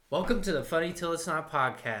Welcome to the Funny Till It's Not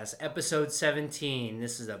podcast, episode 17.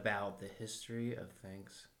 This is about the history of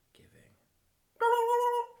Thanksgiving.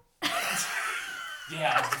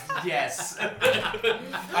 Yeah, yes.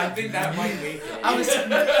 I think that might make it.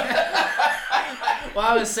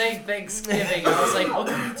 I was saying Thanksgiving. I was like, what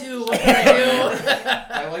can we do? What can I do?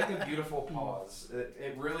 I like the beautiful pause.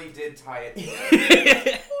 It really did tie it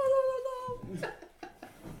together.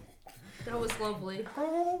 That was lovely.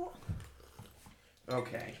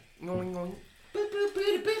 Okay. Going. We're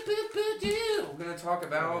going to talk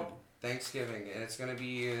about Thanksgiving, and it's going to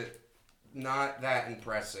be not that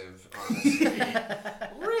impressive, honestly.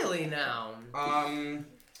 Really now?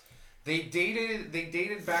 They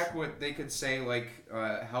dated back what they could say,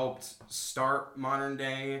 helped start modern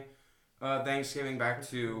day Thanksgiving back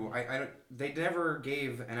to, they never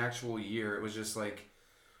gave an actual year. It was just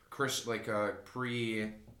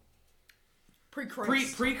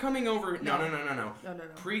Pre-Christ. Pre coming over. No. No.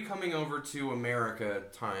 Pre coming over to America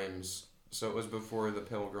times. So it was before the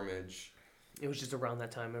pilgrimage. It was just around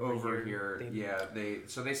that time Over here.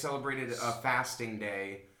 They celebrated a fasting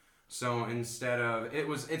day. So it's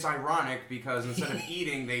ironic because instead of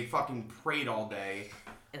eating, they fucking prayed all day.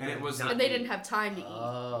 And they didn't have time to eat.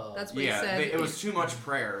 Oh. That's what he said. It was too much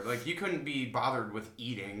prayer. Like, you couldn't be bothered with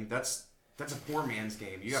eating. That's a poor man's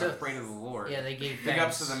game. You gotta pray to the Lord. Yeah, they gave Big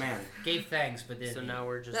thanks. ups to the man. Gave thanks, but didn't. So now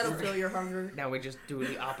we're just... That'll fill your hunger. Now we just do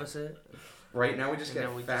the opposite. Right, now we just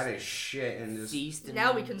get we fat as shit and just... Feast and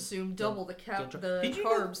Now we consume double the Did you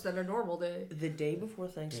carbs than a normal day. The day before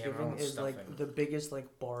Thanksgiving everyone's is stuffing. the biggest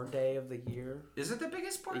bar day of the year. Is it the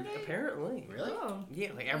biggest part day? Apparently. Really? Oh. Yeah,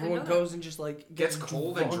 didn't everyone know goes and just Gets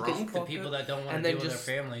cold and drunk. The people that don't want and to then deal with just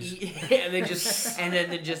their families. eat, and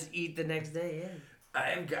then just eat the next day. Yeah.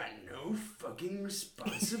 I've got no fucking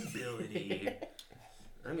responsibility.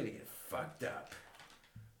 I'm gonna get fucked up.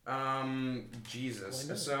 Jesus. Why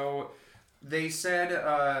not? So they said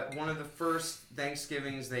one of the first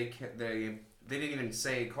Thanksgivings they didn't even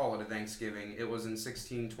call it a Thanksgiving. It was in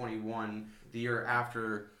 1621, the year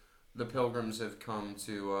after the Pilgrims have come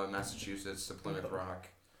to Massachusetts to Plymouth Rock.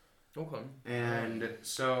 Okay. And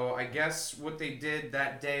so I guess what they did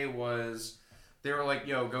that day was they were like,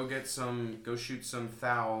 yo, go shoot some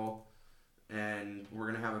fowl, and we're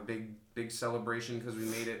going to have a big celebration because we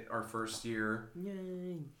made it our first year.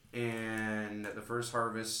 Yay. And the first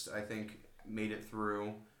harvest, I think, made it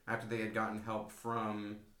through after they had gotten help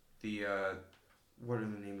from the, what are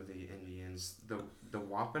the name of the Indians? The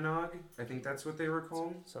Wampanoag? I think that's what they were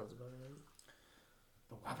called. Sounds about right.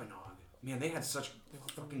 The Wampanoag. Man, they had such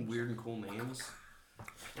fucking weird and cool names.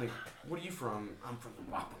 Like, what are you from? I'm from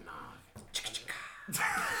the Wampanoag.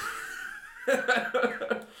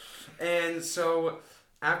 And so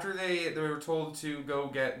after they were told to go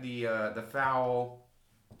get the fowl,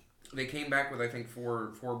 they came back with I think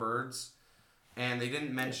four birds, and they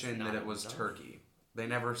didn't mention that it was turkey. They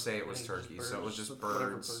never say it was turkey, so it was just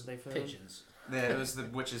birds. Pigeons. It was the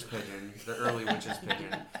witch's pigeon, the early witch's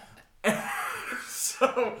pigeon.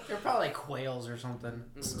 So They're probably like quails or something.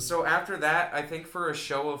 So after that, I think for a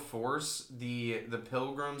show of force, the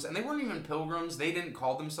Pilgrims, and they weren't even Pilgrims, they didn't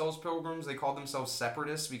call themselves Pilgrims, they called themselves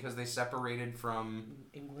Separatists because they separated from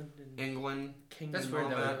England. Kingdom. That's weird. all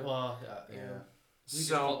that. Well, yeah.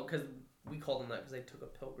 So because we called them that because they took a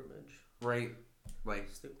pilgrimage. Right, like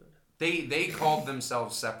Stupid. they called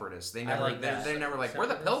themselves Separatists. They never like that. they never like we're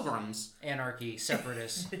the Pilgrims. Anarchy,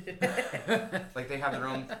 separatists. Like they have their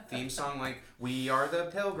own theme song, like we are the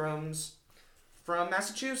Pilgrims from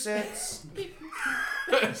Massachusetts. You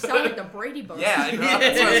sound like the Brady Bunch. Yeah, I know,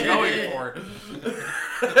 that's what I was going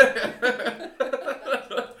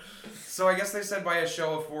for. So I guess they said by a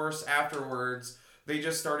show of force afterwards, they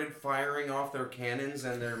just started firing off their cannons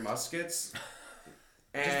and their muskets.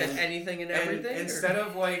 And Just anything and everything? instead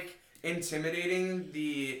of like intimidating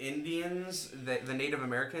the Indians, the Native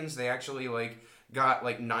Americans, they actually got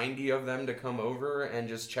 90 of them to come over and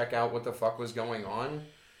just check out what the fuck was going on.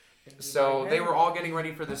 So they were all getting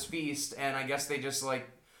ready for this feast, and I guess they just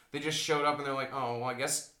showed up and they're like, oh, well, I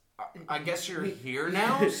guess you're here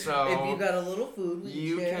now, so if you got a little food,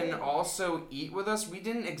 you can also eat with us. We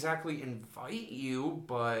didn't exactly invite you,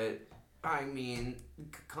 but I mean,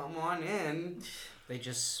 come on in. They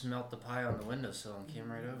just smelt the pie on the windowsill and came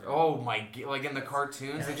right over. Oh my god, like in the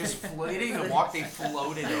cartoons, they just floating and walk, they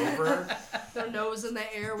floated over. Their nose in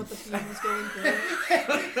the air with the fumes going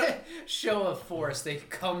through. Show of force, they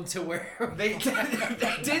come to where They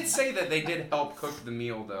did say that they did help cook the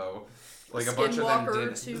meal though. Like a bunch of them Skinwalker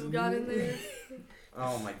did. too got in there.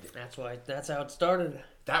 Oh my god. That's how it started.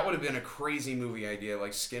 That would have been a crazy movie idea,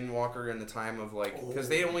 like Skinwalker in the time of like, because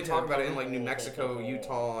they only talk about it in like New Mexico,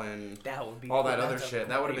 Utah, and That would be all cool. that other That's a shit.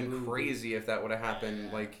 That would have great been movie. crazy if that would have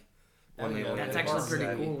happened. Like when they. That's landed actually on pretty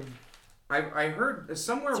set. cool. I heard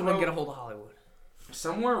somewhere Someone get a wrote, hold of Hollywood.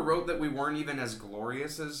 somewhere wrote that we weren't even as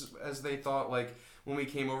glorious as they thought. Like when we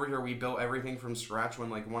came over here, we built everything from scratch. When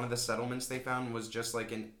like one of the settlements they found was just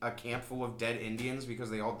like a camp full of dead Indians because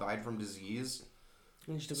they all died from disease.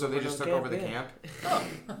 So they just took over the camp.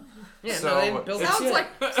 Yeah, So, no, they built it's-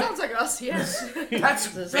 Sounds like us, yes. That's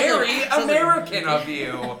Sounds very like- sounds like- American of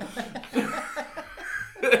you.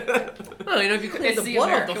 Oh, you know, if you clean It's the the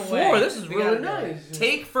blood off the American floor, way. this is We really gotta do nice.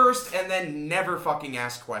 Take first and then never fucking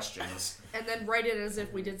ask questions. And then write it as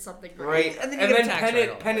if we did something great. Right? And then And you then get a tax pen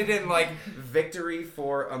write-off. pen it in like victory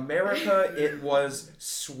for America. It was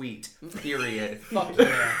sweet. Period. Fuck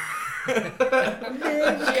yeah. Jot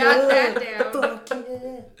that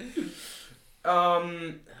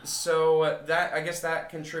down. So that, I guess that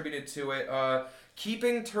contributed to it.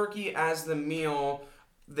 Keeping turkey as the meal,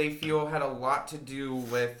 they feel had a lot to do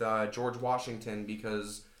with George Washington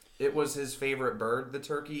because it was his favorite bird, the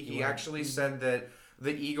turkey. He actually said that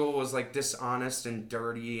the eagle was like dishonest and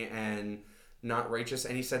dirty and not righteous,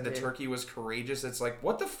 and he said the turkey was courageous. It's like,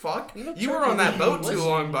 what the fuck? You were on that boat too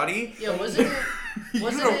long, buddy. Yeah, wasn't it? You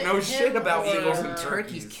wasn't don't it know him shit about or- eagles and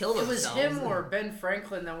Turkeys turkeys. kill It was themselves. him or Ben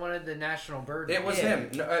Franklin that wanted the national bird. It was Yeah. him.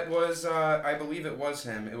 No, it was. I believe it was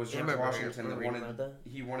him. It was Yeah, I George remember Washington that reading wanted. about that.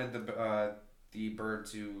 He wanted the bird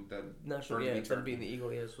to the National, bird yeah, to be instead of turkey. being the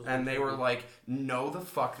eagle, yeah. This was And the they were turkey. like, "No, the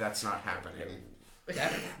fuck, that's not happening."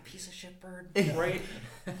 That piece of shit bird. Right?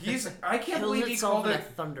 I can't Kills believe he itself called in it. a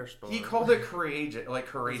thunderstorm. He called it courageous. Like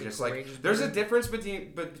courageous. Like courageous there's a bird? difference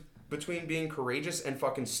between being courageous and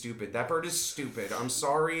fucking stupid. That bird is stupid. I'm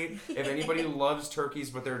sorry if anybody loves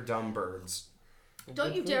turkeys, but they're dumb birds.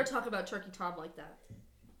 Don't you dare talk about Turkey Tom like that.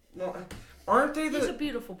 Well, aren't they He's a the?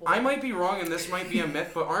 beautiful boy. I might be wrong, and this might be a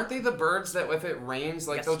myth, but aren't they the birds that if it rains,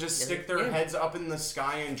 like Yes. they'll just Yeah. stick their Yeah. heads up in the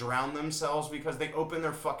sky and drown themselves because they open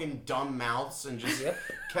their fucking dumb mouths and just Yep.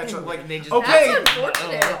 catch up? Like, And they just- okay, That's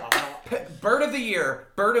unfortunate. bird of the year,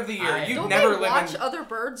 bird of the year. I- You'd Don't never they live watch in. other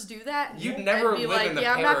birds do that? You'd and never be live like, in the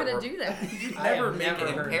yeah, I'm not parrot gonna world. do that. You'd I never have make never it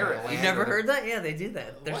in heard parrot that. land. You never heard that? Yeah, they do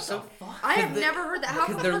that. They're What so. the fuck? I have they- never heard that. How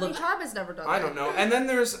because come they're Turkey look- Tom has never done that? I don't know. And then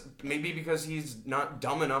there's maybe because he's not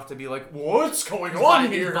dumb enough to be like, what's going He's on by,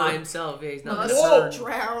 here? he's by himself. Yeah, he's not. Must Whoa.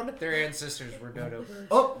 drown. Their ancestors were dodo birds.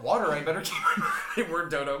 Oh, water! I better keep my we're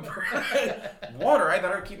dodo bird. Water! I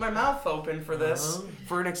better keep my mouth open for this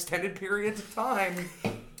for an extended period of time.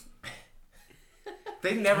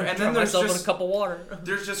 They never. And then Throw there's myself in a just cup of water.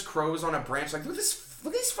 there's just crows on a branch. Like look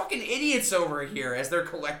at these fucking idiots over here as they're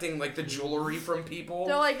collecting like the jewelry from people.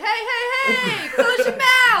 They're like, hey, close your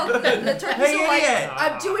mouth. And the turkeys Hey, are like, idiot.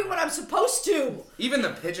 I'm doing what I'm supposed to. Even the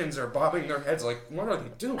pigeons are bobbing their heads like, what are they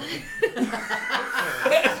doing? And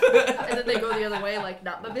then they go the other way, like,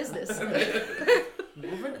 not my business.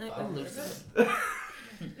 Moving and losing.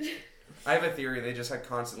 I have a theory they just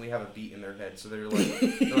constantly have a beat in their head, so they're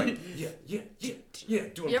like yeah,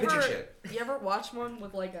 doing You pigeon ever, shit. you ever watch one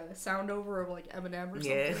with like a sound over of like Eminem or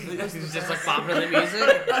something? Yeah, That's the it's just best. like popular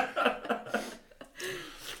music.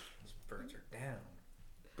 Birds are down.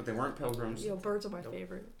 But they weren't pilgrims. Yo, birds are my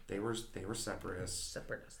favorite. They were separatists.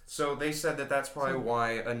 Separatists. So they said that that's probably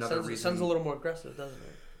why another Sounds, reason. sounds a little more aggressive, doesn't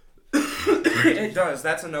it? It does.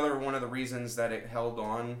 That's another one of the reasons that it held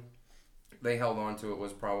on. They held on to it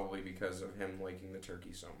was probably because of him liking the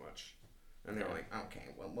turkey so much, and they were like, okay,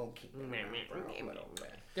 well, we'll keep it for a little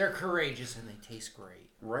bit. They're courageous and they taste great.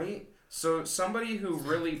 Right? So somebody who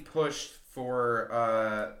really pushed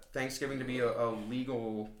for Thanksgiving to be a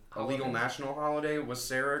legal national holiday was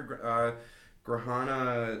Sarah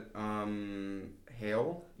Grahana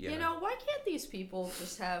Hale. Yeah. You know, why can't these people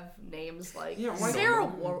just have names like Yeah, why Sarah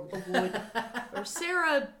not? Wood or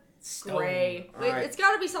Sarah Gray? All right. It's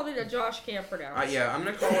got to be something that Josh can't pronounce. Yeah, I'm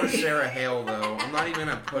gonna call her Sarah Hale though. I'm not even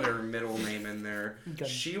gonna put her middle name in there. Okay.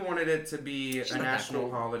 She wanted it to be She's a not that national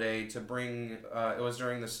cool. holiday to bring. It was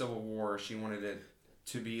during the Civil War. She wanted it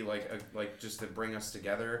to be like just to bring us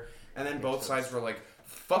together. And then both sides were like,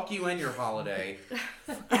 "Fuck you and your holiday,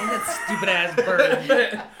 That stupid ass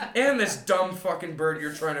bird. and this dumb fucking bird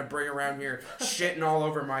you're trying to bring around here, shitting all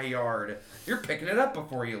over my yard. You're picking it up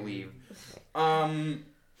before you leave."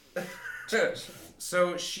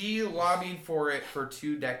 So she lobbied for it for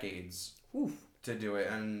 2 decades to do it,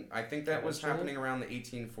 and I think that was happening around the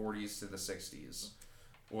 1840s to the 60s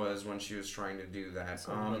was when she was trying to do that.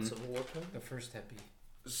 Civil War time? The first hippie.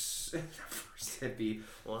 First hippie.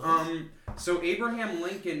 Wow. So Abraham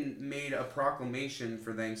Lincoln made a proclamation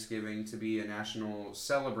for Thanksgiving to be a national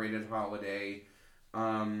celebrated holiday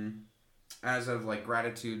as of like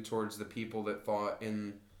gratitude towards the people that fought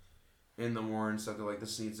in the war and stuff. That like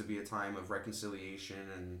this needs to be a time of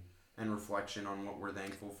reconciliation and reflection on what we're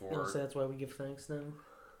thankful for. So that's why we give thanks now.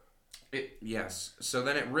 Yes. So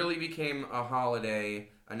then it really became a holiday,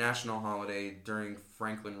 a national holiday during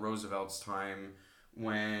Franklin Roosevelt's time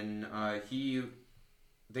when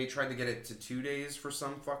they tried to get it to 2 days for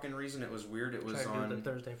some fucking reason. It was weird. It was Tried to do on the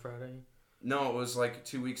Thursday, Friday. No, it was like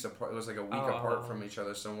 2 weeks apart. It was like a week apart from each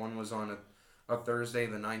other. So one was on a Thursday,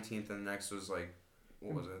 the 19th, and the next was like,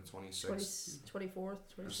 what was it, 26th? 24th,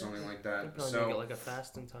 26th. Or something like They that. probably So make it like a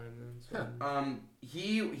fasting time then. So.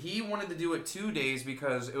 he wanted to do it 2 days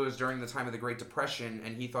because it was during the time of the Great Depression,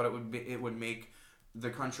 and he thought it would make the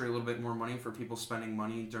country a little bit more money for people spending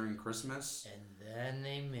money during Christmas. And then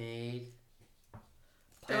they made.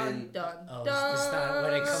 Dun, dun, Oh, dun. is this not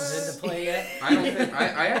when it comes into play yet? I don't think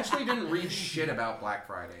I actually didn't read shit about Black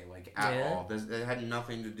Friday like at Yeah? all. It had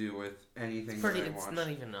nothing to do with anything It's pretty. that I It's watched. not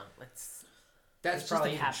even a. It's That's It's just a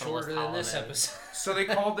probably even capitalist shorter than this holiday. episode. So they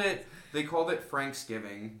called it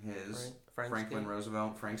Franksgiving. Franklin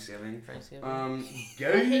Roosevelt Franksgiving. Thanksgiving.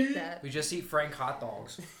 I hate that. We just eat Frank hot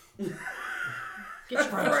dogs. Get your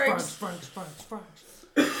Franks.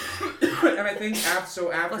 And I think after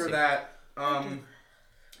Bless you. that,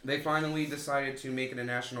 they finally decided to make it a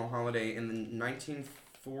national holiday in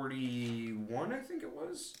 1941. I think it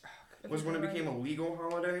was when it became a legal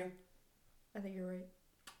holiday. I think you're right.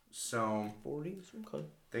 So 40s. Okay.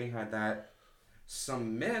 they had that.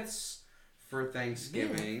 Some myths for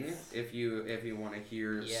Thanksgiving, if you want to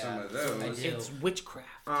hear some of I those. do. It's witchcraft.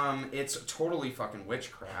 It's totally fucking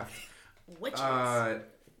witchcraft. Witches. I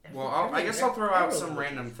guess I'll throw out some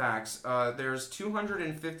random facts. There's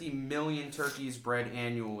 250 million turkeys bred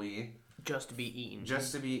annually just to be eaten.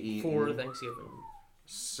 just to be eaten. for Thanksgiving.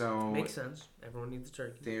 So Makes sense. Everyone needs a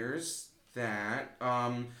turkey. there's that.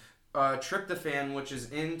 Tryptophan, which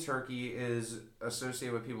is in turkey, is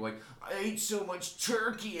associated with people like, I ate so much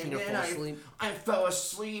turkey and then I fell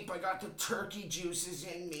asleep. I got the turkey juices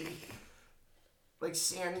in me. Like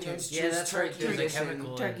Sandman's Yeah, juice, that's right. turkey There's a juice.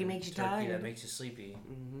 chemical Turkey in makes you turkey tired. that makes you sleepy.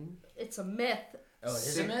 Mm-hmm. It's a myth. Oh, it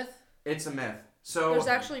is a myth? It's a myth. So There's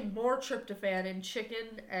actually more tryptophan in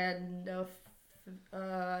chicken and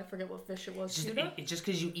I forget what fish it was. Tuna? It's just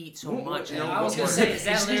because you eat so Ooh, much. no, and I was you gonna sit- say, is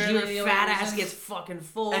that it's 'cause literally your the fat only ass reason? gets fucking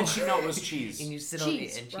full. and no, it was cheese. And you sit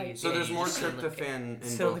Cheese, on the right. cheese. So yeah, there's you more just sit on the- tryptophan in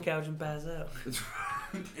Sit on the both. couch and pass out.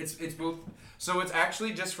 It's both. So it's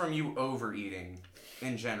actually just from you overeating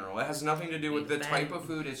in general. It has nothing to do with the type of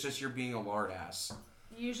food. It's just you're being a lard ass.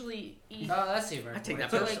 Usually eat Oh, that's even. I take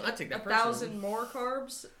that like person. I take that 1,000 more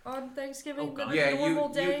carbs on Thanksgiving Oh, than God. a Yeah, normal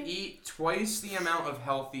you day. eat twice the amount of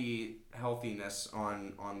healthiness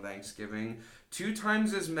on Thanksgiving. 2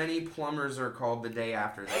 times as many plumbers are called the day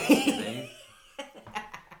after Thanksgiving.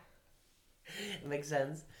 It makes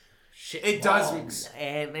sense. Shit It balls. does.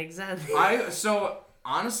 It makes sense. So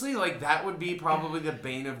honestly, like that would be probably the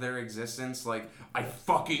bane of their existence. Like I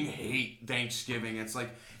fucking hate Thanksgiving. It's like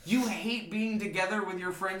you hate being together with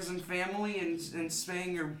your friends and family and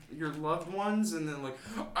staying your loved ones, and then like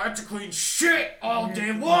I have to clean shit all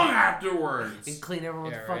day long afterwards. And clean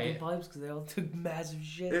everyone's Yeah, fucking right. pipes because they all took massive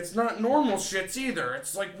shit. It's not normal shits either.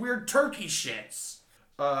 It's like weird turkey shits.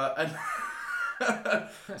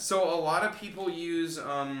 So a lot of people use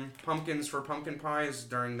pumpkins for pumpkin pies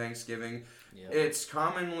during Thanksgiving. Yeah. It's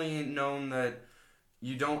commonly known that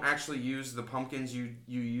you don't actually use the pumpkins you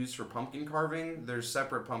use for pumpkin carving. There's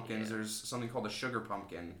separate pumpkins. Yeah. There's something called a sugar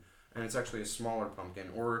pumpkin, and it's actually a smaller pumpkin.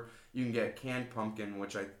 Or you can get canned pumpkin,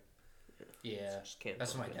 which Yeah. Just can't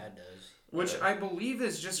That's what my fucking- dad does. I believe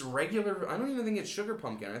is just regular. I don't even think it's sugar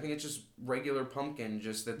pumpkin. I think it's just regular pumpkin,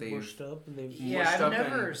 just that they. Mushed up and they. Yeah, Mushed I've up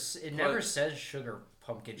never. and It never says sugar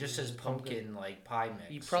pumpkin. It just says Pumpkin. pumpkin like pie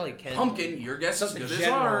mix. You probably can. Pumpkin, your guess is Something good as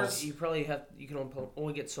general. ours. You probably have. You can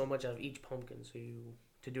only get so much out of each pumpkin, so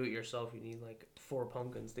to do it yourself, you need like 4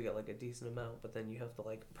 pumpkins to get like a decent amount. But then you have to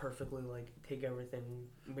like perfectly like take everything,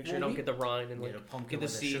 make sure you Well, don't get the rind and Get like a pumpkin get the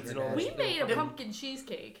with a seeds sugar and all. dash. We that made a shit. pumpkin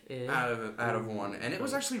cheesecake. Yeah. Out of one, and it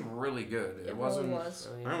was actually really good. It It wasn't. really was.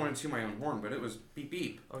 Oh, I yeah. don't want to toot my own horn, but it was beep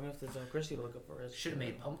beep. I'm gonna have to tell Chrissy to look up for it. Should have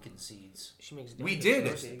made pumpkin seeds. She makes. We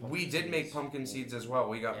different did. shit. We did make pumpkin seeds as well.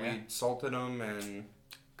 We Yeah. salted them, and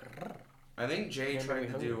I think Jay Yeah, tried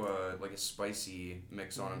maybe to do a spicy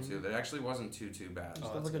mix on them too. That actually wasn't too bad. Just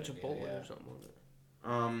Oh, have that's like a a good Chipotle idea, yeah. or something on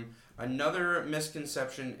it. Another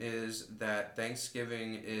misconception is that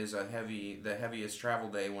Thanksgiving is the heaviest travel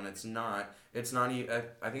day when it's not. It's not even.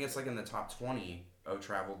 I think it's like in the top 20 of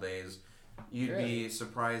travel days. You'd be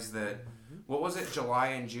surprised that. What was it? July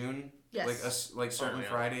and June Yes. Like certain yeah.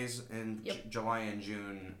 Fridays in Yep. July and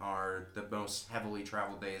June are the most heavily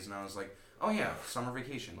traveled days, and I was like, oh yeah, summer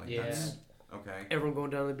vacation. Like Yeah. that's okay. Everyone going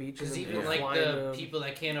down to the beach. Because and even Yeah. like flying the to- people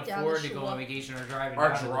that can't Down afford the to go shore. on vacation are driving. Are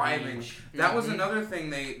down to the driving. beach. That was Mhm. another thing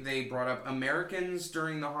they brought up. Americans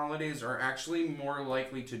during the holidays are actually more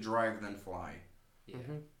likely to drive than fly. Yeah.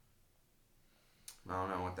 Mhm. I don't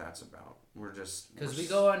know what that's about. We're just Because we're we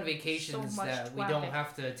go on vacations much that we don't traffic.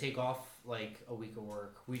 have to take off like a week of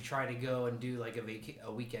work. We try to go and do like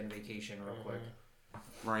a weekend vacation real quick,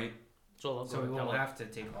 right. So I love so we going to won't Delaware. have to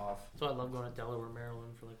take off. So I love going to Delaware,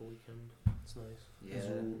 Maryland for like a weekend. It's nice. Yeah.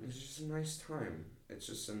 It's just a nice time. It's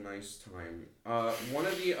just a nice time. One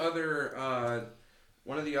of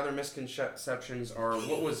the other misconceptions are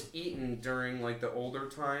what was eaten during like the older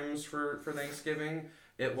times for Thanksgiving.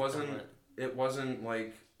 It wasn't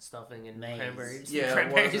like Stuffing and Maize. cranberries. Yeah, it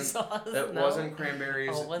cranberry wasn't- sauce. it No? wasn't cranberries.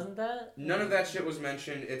 Oh, wasn't that? None of that shit was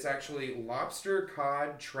mentioned. It's actually lobster,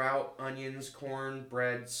 cod, trout, onions, corn,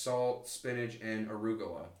 bread, salt, spinach, and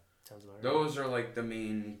arugula. Sounds about right. Those are like the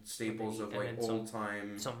main staples of And like then some- old time.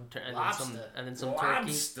 And then some turkey.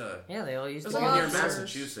 Lobster. Yeah, they all used It's to. like near Lobsters.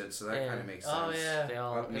 Massachusetts, so that Yeah. kind of makes sense. Oh yeah. They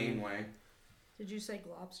all. Up main way. Did you say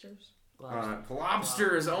lobsters?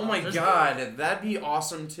 Lobsters. Oh my Lobsters. god, that'd be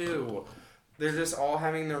awesome too. They're just all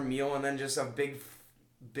having their meal and then just a big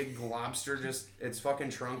lobster. Just it's fucking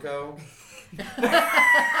Trunco.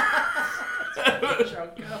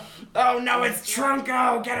 Oh no, it's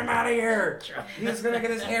Trunco! Get him out of here! He's gonna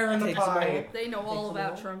get his hair in the Takes him pie. They know all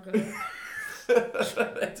Takes about them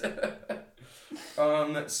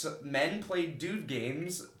Trunco. So men played dude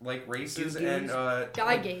games like races Dude and games?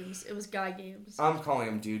 Guy games. It was guy games. I'm calling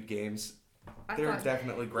them dude games. I They're thought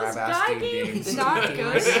definitely was grab ass guy dude games games. not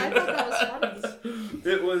good? I thought that was funny.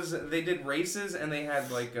 It was they did races and they had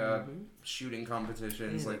like Mhm. shooting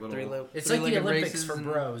competitions, like little It's like the three-legged Olympics races for and-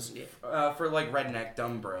 bros. Yeah. for like redneck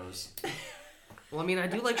dumb bros. Well, I mean, I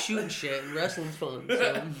do like shooting shit, and wrestling's fun.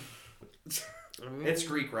 So. It's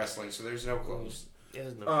Greek wrestling, so there's no clothes. Yeah,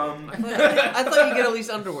 there's no Um, I thought you get at least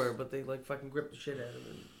underwear, but they like fucking grip the shit out of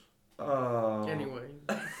it. Oh. Anyway.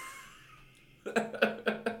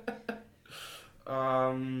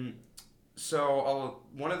 So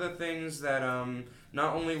one of the things that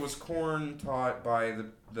not only was corn taught by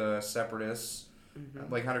the separatists, Mhm.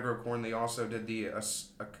 like how to grow corn, they also did the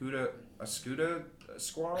ascuda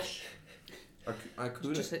squash.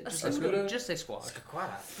 Akuda. Just say squash.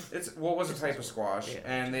 It's was a type of squash, Yeah.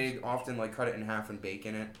 and they often like cut it in half and bake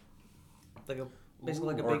in it.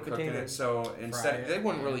 Basically like a or baked cook in potato. it. So instead, Fry it, they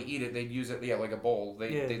wouldn't yeah. really eat it. They'd use it, like a bowl.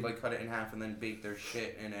 Yeah. They'd like cut it in half and then bake their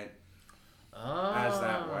shit in it Oh. as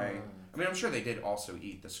that way. I mean, I'm sure they did also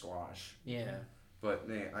eat the squash, Yeah. but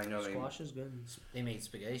I know Squash is good. They made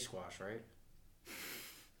spaghetti squash, right?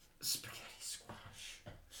 spaghetti squash.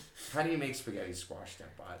 How do you make spaghetti squash,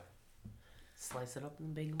 Stepbot? Slice it up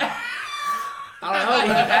and bake them. I don't know.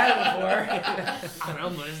 We've had it before. I don't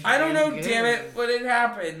know, but it's I don't know, good. damn it, but it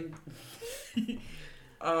happened.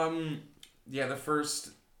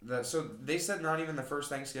 Yeah, so they said not even the first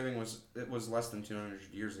Thanksgiving was less than 200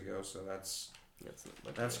 years ago, so that's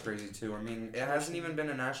crazy too. I mean, it hasn't even been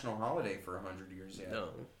a national holiday for 100 years yet. No,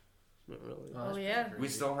 not really. Oh, Oh, that's yeah. pretty We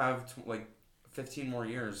crazy. still have 15 more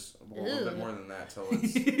years, a little bit Ew. more than that till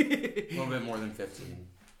it's a little bit more than 15.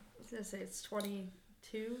 I was gonna say it's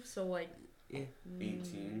 22, so like. Yeah.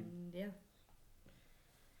 18. Yeah.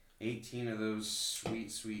 18 of those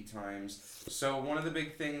sweet times. So one of the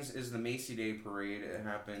big things is the Macy Day Parade. It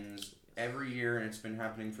happens every year, and it's been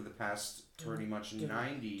happening for the past pretty much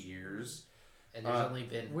 90 years. And there's only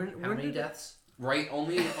been when how many did it- deaths? Right?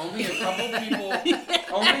 Only a couple people.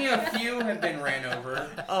 Only a few have been ran over.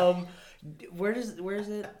 Where is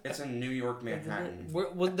it? It's in New York, Manhattan.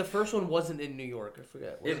 The first one wasn't in New York. I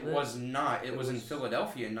forget. It was not. It was in was-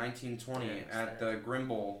 Philadelphia in 1920 Yeah, at the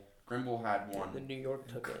Grimble. Grimble had The one. New York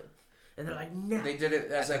took it, and they're like, no. They did it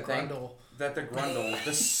as a thank. Grundle. That the Grundle,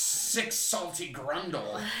 the sick salty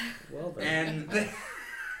Grundle. Well done.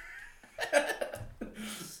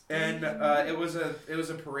 And it was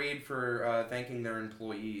a parade for thanking their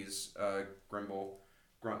employees. Grimble.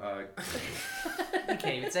 You can't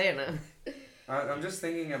even say it now. I'm just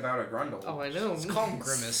thinking about a Grundle. Oh, I know. Let's call him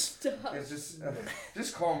Grimace. Stop. It's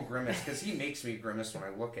just call him Grimace because he makes me grimace when I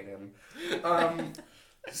look at him.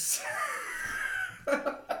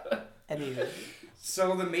 Anyway.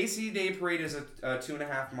 So the Macy Day Parade is a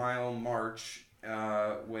 2.5 mile march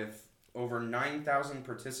with over 9,000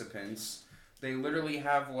 participants. They literally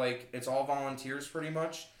have it's all volunteers pretty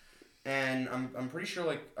much, and I'm pretty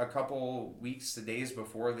sure a couple weeks to days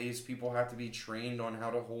before these people have to be trained on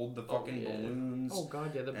how to hold the fucking yeah. balloons. Oh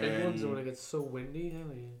god, yeah, the big ones And- when it gets so windy.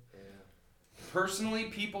 Hell yeah. personally,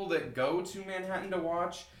 people that go to Manhattan to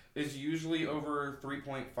watch is usually over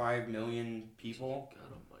 3.5 million people.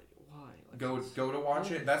 God almighty, why? Like, Go to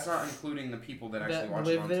watch it. That's not including the people that actually that watch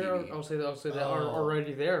live it on there. TV. I'll say that are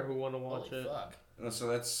already there who want to watch Holy it. fuck.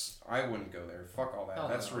 So I wouldn't go there. Fuck all that. Oh,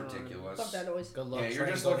 That's no. ridiculous. Fuck that noise. Good luck. Yeah, you're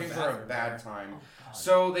trying just to go to looking the for a bathroom bad there. time. Oh, God.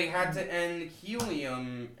 So they had to end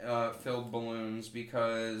helium-filled balloons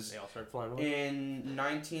because They all start flying away. in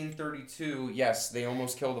 1932, yes, they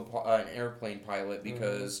almost killed an airplane pilot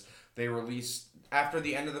because they released, after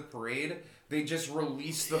the end of the parade, they just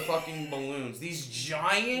released the fucking balloons. These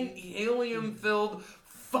giant helium-filled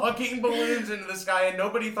fucking balloons into the sky, and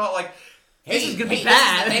nobody thought like, This is gonna be this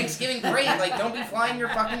bad. is the Thanksgiving parade. Like, don't be flying your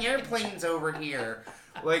fucking airplanes over here.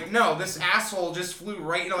 Like, no, this asshole just flew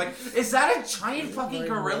right. You know, like, is that a giant fucking Like,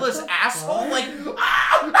 gorilla's what the asshole? fuck? Like,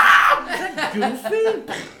 ah! Goofy?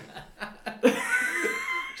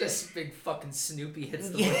 Just big fucking Snoopy hits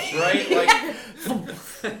the Right? Like,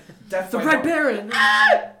 death The by Red Baron.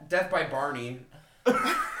 Death by Barney.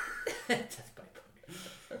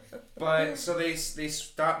 But so they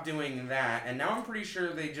stopped doing that, and now I'm pretty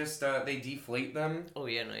sure they just they deflate them. Oh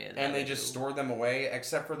yeah, no, yeah. And they just store them away,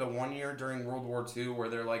 except for the 1 year during World War II where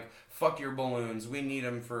they're like, fuck your balloons, we need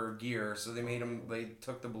them for gear. So they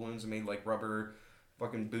took the balloons and made like rubber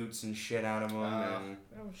fucking boots and shit out of them. And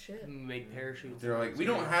Oh shit. Make parachutes. they're like, we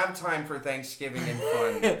don't have time for Thanksgiving and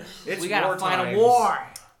fun. It's we gotta war fight times. a war.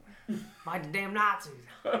 Fight the damn Nazis.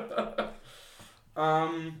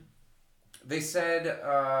 They said,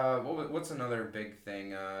 what's another big thing?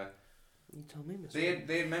 You tell me, Mr.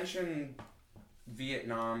 They had mentioned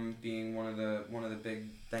Vietnam being one of the big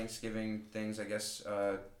Thanksgiving things. I guess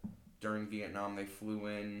during Vietnam they flew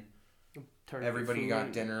in. Everybody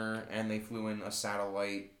got dinner, and they flew in a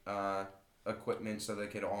satellite equipment so they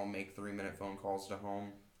could all make 3-minute phone calls to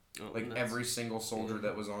home. Oh, Like every single soldier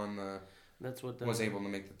that was on that's what was able to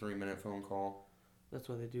make the 3-minute phone call. That's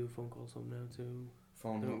why they do phone calls home now too.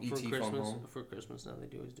 Phone for ET Christmas. phone home. For Christmas now they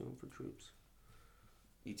do is do them for troops.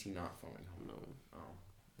 ET not phoning home. No. Oh.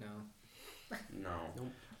 No.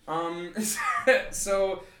 No.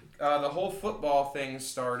 So the whole football thing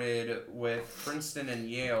started with Princeton and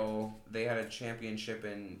Yale. They had a championship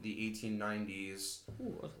in the 1890s,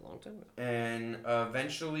 Ooh, that's a long time ago. and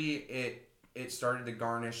eventually it started to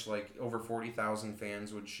garnish like over 40,000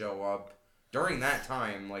 fans would show up during that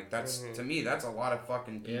time. Like that's to me that's a lot of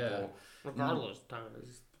fucking people. Yeah. Regardless, time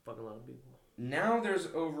is a fucking lot of people. Now there's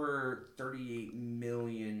over 38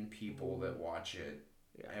 million people that watch it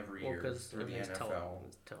every year through the NFL.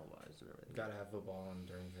 It's televised and everything. Gotta have football on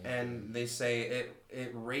during Thanksgiving. And they say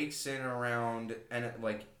it rakes in around, and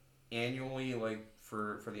like annually, like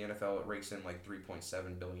for the NFL, it rakes in like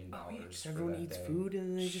 $3.7 billion. Oh, yeah, 'cause for everyone that eats day. food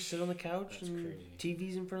and they just sit on the couch That's and crazy.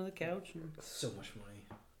 TV's in front of the couch and So much money.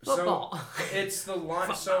 football. So it's the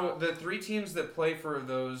Lions. So the three teams that play for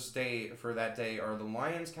that day are the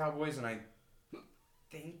Lions, Cowboys, and I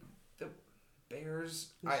think the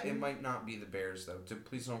Bears. It might not be the Bears though.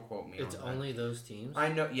 Please don't quote me. It's on that. only those teams? I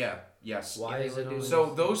know. Yeah. Yes. Why Yeah, is they it would only do-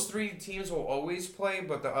 So those three teams will always play,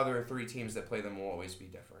 but the other three teams that play them will always be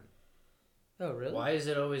different. Oh really? Why is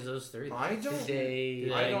it always those three? I don't. Did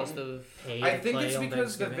they? I must don't. have. Pay I to think play it's on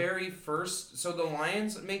because the Thanksgiving? very first. So the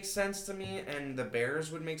Lions make sense to me, and the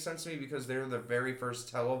Bears would make sense to me because they're the very first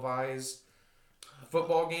televised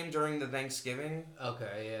football game during the Thanksgiving.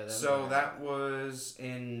 Okay, yeah. So that was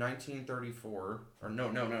in 1934. Or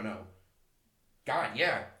no. God,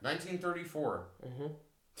 yeah, 1934.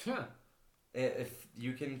 Mm-hmm. Huh. If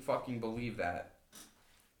you can fucking believe that.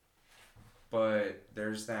 But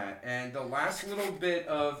there's that. And the last little bit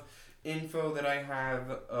of info that I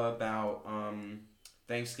have about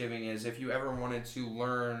Thanksgiving is if you ever wanted to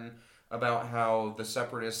learn about how the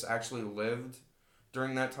Separatists actually lived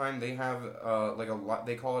during that time, they have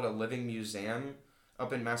they call it a living museum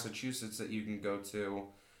up in Massachusetts that you can go to.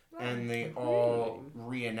 And they all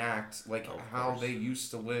reenact how they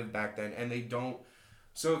used to live back then. And they don't.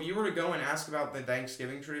 So if you were to go and ask about the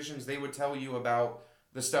Thanksgiving traditions, they would tell you about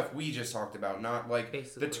the stuff we just talked about, not like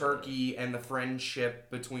Basically, the turkey and the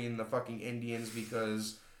friendship between the fucking Indians,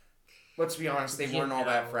 because let's be honest, they weren't all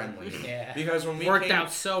that friendly. Yeah. Because when we Worked came,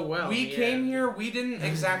 out so well. we came here, we didn't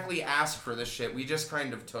exactly ask for this shit. We just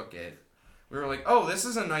kind of took it. We were like, oh, this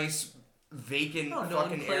is a nice vacant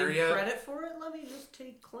fucking area. Credit for it. Let me just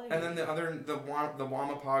take claim. And then the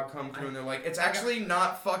Wamapog come through and they're like, it's actually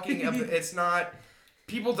not fucking, it's not,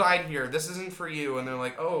 people died here, this isn't for you. And they're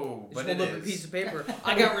like, oh, but it hold up a is. piece of paper.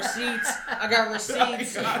 I got receipts. I got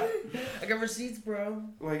receipts. I got receipts, bro.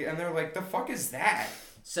 Like, and they're like, the fuck is that?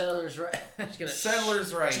 Settlers' right. She's gonna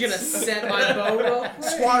Settlers' rights. She's gonna set my boat up.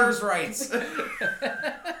 Squatters' rights.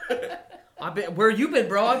 I Where you been,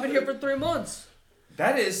 bro? I've been here for 3 months.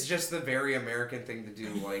 That is just the very American thing to do.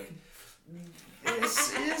 Like,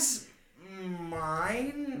 this is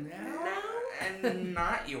mine now and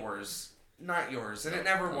not yours. Not yours. And it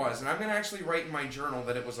never was. And I'm going to actually write in my journal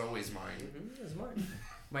that it was always mine. It's mine.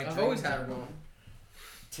 I've always had one.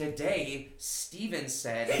 Today, Steven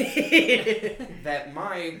said that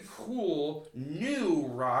my cool new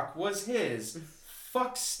rock was his.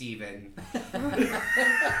 Fuck Steven.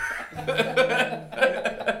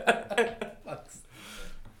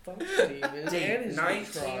 Fuck Steven. Date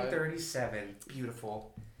 1937.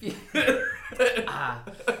 Beautiful.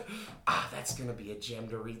 That's gonna be a gem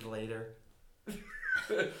to read later.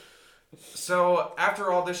 So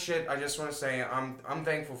after all this shit, I just want to say I'm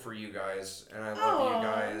thankful for you guys, and I love you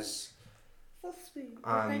guys. So sweet.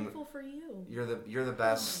 I'm thankful for you. You're the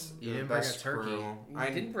best. You You're didn't the bring best a turkey. crew. I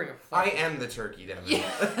didn't bring a I fucking... am the turkey, Devin.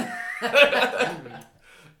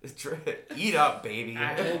 Eat up, baby.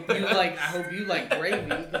 I hope you like gravy,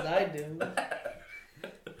 because I do.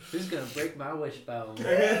 Who's gonna break my wishbone?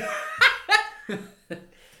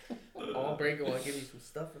 I'll break it while I give you some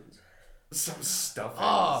stuffings. Some stuff.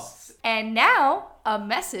 Oh. And now, a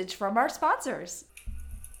message from our sponsors.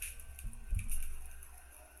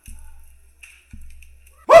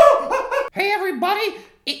 Hey everybody,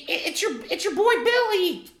 it's your boy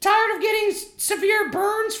Billy. Tired of getting severe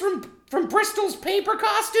burns from Bristol's paper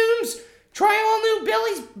costumes? Try all new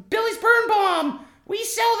Billy's Burn Bomb. We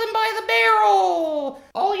sell them by the barrel.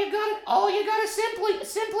 All you gotta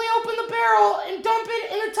simply open the barrel and dump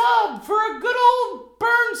it in a tub for a good old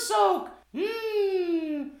burn soak.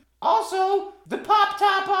 Also, the pop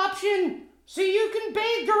top option, so you can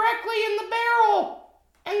bathe directly in the barrel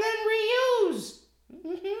and then reuse.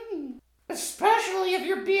 Especially if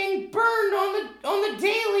you're being burned on the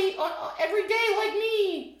daily, every day like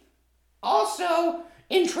me. Also,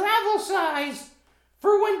 in travel size,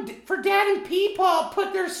 for Dad and Peepaw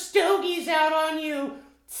put their stogies out on you.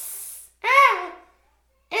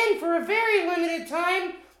 And for a very limited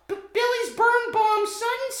time, Billy's Burn Bomb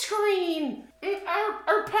sunscreen.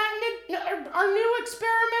 Our new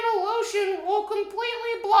experimental lotion will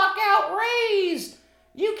completely block out rays.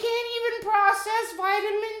 You can't even process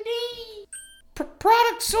vitamin D.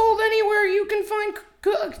 Products sold anywhere you can find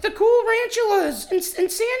the cool ranchulas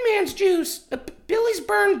and Sandman's juice. Billy's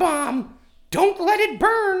Burn Bomb. Don't let it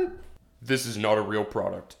burn. This is not a real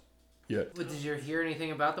product yet. But did you hear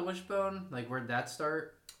anything about the wishbone? Like, where'd that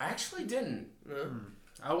start? I actually didn't.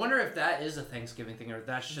 I wonder if that is a Thanksgiving thing, or if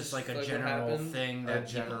that's just like a like general happened? thing A that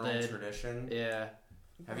people general did. tradition. Yeah.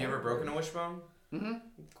 Have you ever broken a wishbone?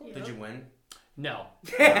 Mm-hmm. Did you win? No.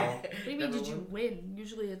 No. What do you mean, did you win?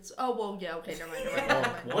 Usually it's... Oh, well, yeah, okay, never mind.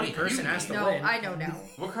 Well, one person has to No, win. I know now.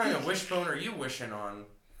 What kind of wishbone are you wishing on?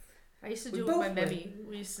 I used to We do it with my both win. Memmy.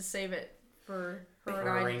 We used to save it for her For and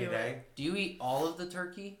a I to rainy do day? it. Do you eat all of the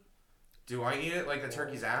turkey? Do I eat it like the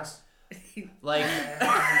turkey's ass? Like,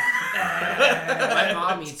 my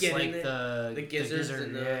mom eats Get in like it. the gizzards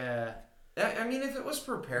and the- yeah. I mean, if it was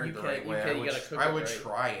prepared You the can- right you way, can- you gotta cook I it would right.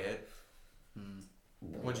 try it.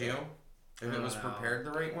 Would you? If I it was don't know. prepared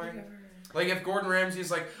the right way? Like if Gordon Ramsay's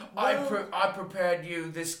like, I prepared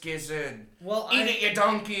you this gizzard. Well, Eat it, you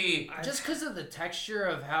donkey! Just because of the texture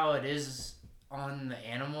of how it is on the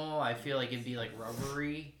animal, I feel like it'd be like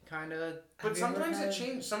rubbery, kind of. But Have you ever sometimes it had-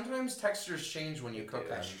 changes. Sometimes textures change when you cook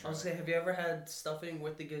that. I was gonna say, have you ever had stuffing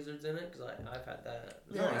with the gizzards in it? Because I've had that.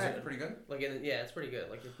 No, is it pretty good? Like, yeah, it's pretty good.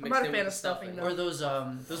 Like, it's I'm mixed not a in fan with of the stuffing, though. Or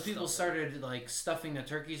those people started like stuffing the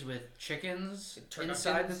turkeys with chickens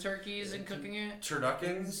inside the turkeys and cooking it.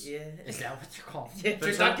 Turduckins? Yeah. Is that what they're called? Yeah, The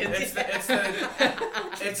turduckins.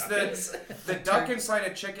 it's the duck inside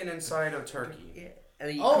a chicken inside a turkey. Yeah. And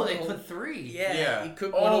then you Oh, cook they the put 3. Yeah, Yeah. you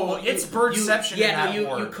cook Oh, one. it's birdception in Yeah, that you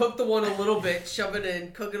word. cook the one a little bit, shove it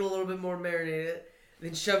in, cook it a little bit more, marinate it,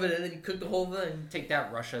 then shove it in, then you cook the whole thing. Take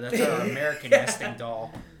that, Russia. That's our American nesting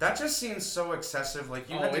doll. That just seems so excessive. Like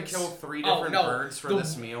you Oh, had to it's- kill 3 oh, different no. birds for The-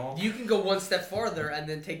 this meal. You can go one step farther and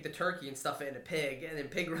then take the turkey and stuff it in a pig, and then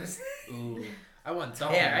pig roast. Ooh, I want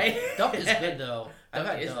duck. Yeah, right? Duck is good though. I've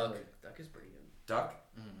Duck had is duck. really- Duck is pretty good. Duck?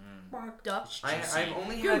 Duck. I've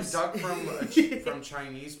only had duck from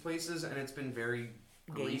Chinese places, and it's been very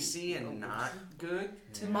greasy and not good.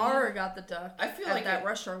 Mara got the duck. I feel at like that it-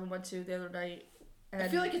 restaurant we went to the other night. And I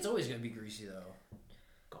feel like it's always gonna be greasy though.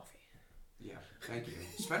 Coffee. Yeah, thank you.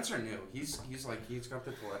 Spencer knew. He's got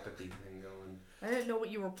the telepathy thing going. I didn't know what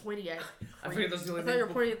you were pointing at. I figured those I the thought you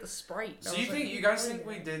were pointing at the Sprite. So you guys think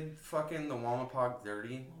we did fucking the Wamapog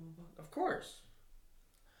dirty? Of course.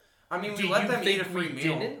 I mean, we Do let you them eat a think free we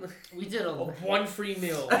meal. didn't? We did a One free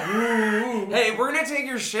meal. Hey, we're gonna take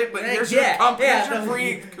your shit, but here's Yeah, here's your no.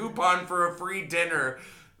 free coupon for a free dinner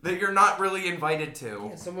that you're not really invited to.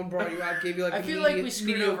 Yeah, someone brought you out, gave you like. I a feel like we medium-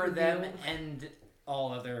 screwed over mediocre them meal. and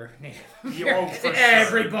all other Native Oh, Americans. for sure.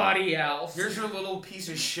 Everybody else. Here's your little piece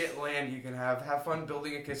of shit land you can have. Have fun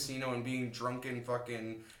building a casino and being drunken,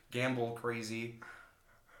 fucking gamble crazy.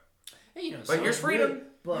 Hey, you know, But some here's of- freedom.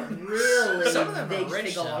 But really, Some of them they are rich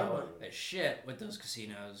take a lot of though. money. As shit with those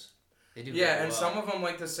casinos. They do. Yeah, very and well. some of them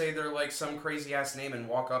like to say they're like some crazy ass name and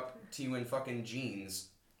walk up to you in fucking jeans.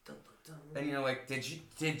 And you're like,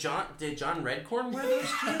 did John Redcorn wear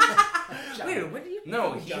those jeans? Wait, what do you?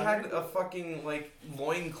 No, he had a fucking like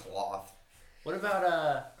loincloth. What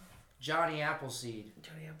about Johnny Appleseed?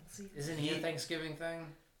 Johnny Appleseed. Isn't he a Thanksgiving thing?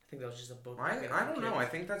 I think that was just a book. I don't know. I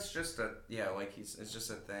think that's just a it's just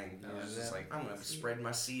a thing. Oh, He's is just it? like, I'm gonna spread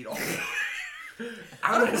my seed all. I I'm don't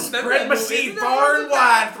gonna remember spread that my movie. seed Isn't that far what and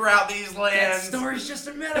wide throughout these That lands. story's just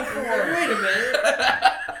a metaphor. Wait a minute.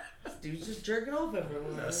 This dude's just jerking off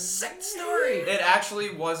everyone. A sick story. It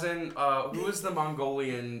actually wasn't. Who was the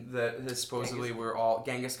Mongolian that supposedly were all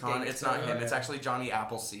Genghis Khan? Genghis It's not Khan. him. It's actually Johnny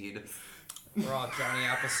Appleseed. We're all Johnny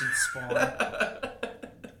Appleseed spawn.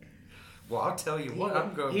 Well, I'll tell you what.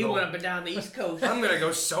 I'm going. He went up and down the East Coast. I'm gonna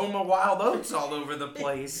go sow my wild oats all over the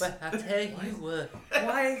place. But I tell you what.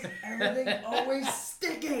 Why is everything always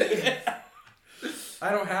sticking?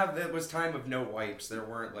 I don't have. It was time of no wipes. There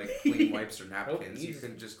weren't like clean wipes or napkins. He easy.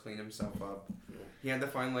 couldn't just clean himself up. He had to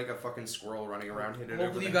find like a fucking squirrel running around, hit it over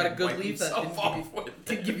Hopefully the you got a head, good wipe leaf that himself didn't off with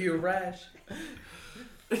To it. give you a rash.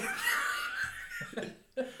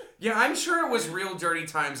 Yeah, I'm sure it was real dirty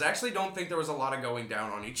times. I actually don't think there was a lot of going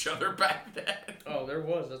down on each other back then. Oh, there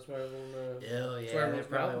was. That's why everyone. Hell That's yeah, why there everyone's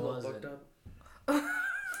probably mouth was. looked up.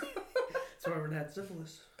 That's why everyone had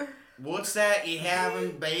syphilis. What's that? You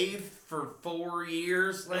haven't bathed for 4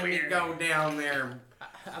 years? Let me go down there and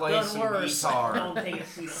play done some worse. guitar. Don't take a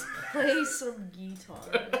seat. Play some guitar.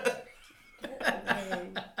 Okay.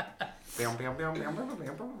 Bam, bam, bam, bam, bam, bam,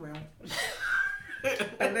 bam, bam.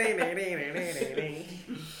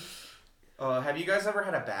 Have you guys ever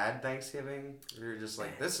had a bad Thanksgiving? You're just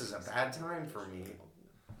like, this is a bad time for me.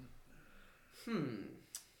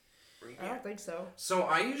 I don't think so. So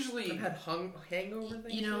I usually, I've had hangover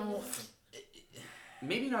things. You know,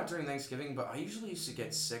 maybe not during Thanksgiving, but I usually used to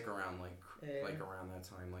get sick around Yeah. like around that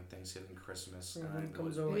time, like Thanksgiving, Christmas. Everyone and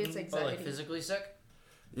comes would- over. Maybe it's oh, anxiety. like physically sick?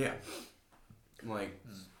 Yeah, like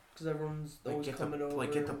Because everyone's always get coming over.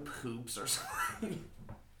 the poops or something.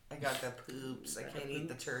 I got the poops. I can't eat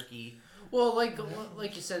the turkey. Well, like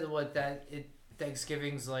you said,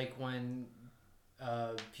 Thanksgiving's like when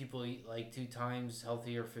people eat like 2 times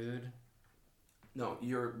healthier food. No,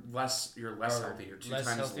 you're less Or healthy. You're 2 less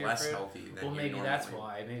times healthier less food? healthy than Well, you maybe that's normally.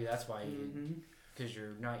 why. Maybe that's why Mm-hmm. because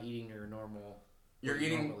you're not eating your normal. You're what you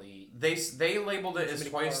eating. normally eat. They labeled it Too as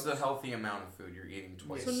many twice the carbs. healthy amount of food. You're eating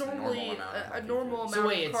twice So the normal normally, amount of a healthy normal food. amount So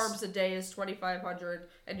wait, of it's- carbs a day is 2,500,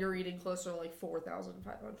 and you're eating closer to like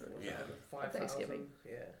 4,500. Yeah. 5,000. Thanksgiving.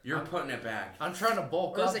 Yeah. You're putting it back. I'm trying to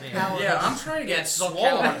bulk Or is up, it man. calories? Yeah, I'm trying to get it's all swole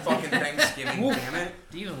on calories. fucking Thanksgiving. Damn it!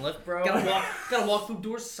 Do you even lift, bro? Gotta walk through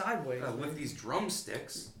doors sideways. Gotta lift these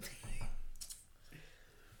drumsticks.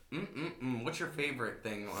 What's your favorite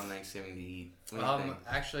thing on Thanksgiving to eat? What do you think?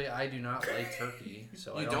 Actually, I do not like turkey,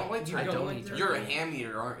 so You I don't like I turkey? don't eat turkey. You're a ham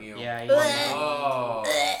eater, aren't you? Yeah. Oh.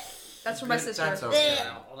 That's for my Good- sister. That's okay.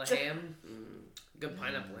 All the ham. Good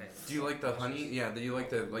pineapple ham. Do you like the honey? Yeah. Do you like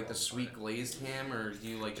the sweet glazed ham, or do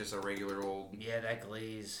you like just a regular old? Yeah, that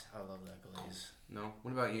glaze. I love that glaze. No.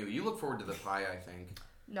 What about you? You look forward to the pie, I think.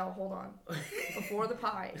 No, hold on. Before the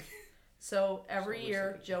pie. So every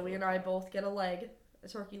year, Joey and I both get a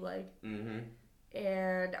turkey leg, Mm-hmm.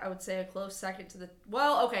 and I would say a close second to the.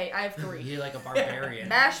 Well, okay, I have 3. You're like a barbarian.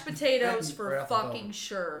 Mashed potatoes Right for off the fucking bone.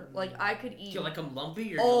 sure. Like I could Do eat. you like them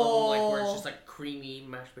lumpy, or do you love them like where it's Oh. just like creamy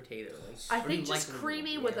mashed potato? Like, I or do you think like just them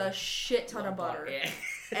creamy lumpy? with Yeah. a shit ton of butter. Yeah.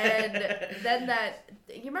 And then that.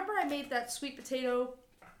 You remember I made that sweet potato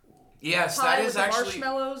Yes, pie that with is the actually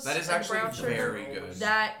marshmallows that is and actually brown sugar? very good.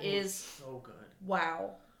 That is So good.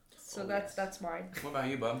 wow. So Oh, that's yes. that's mine. What about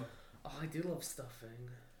you, bub? Oh, I do love stuffing.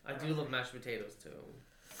 I do love mashed potatoes too.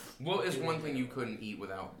 What is one thing you couldn't eat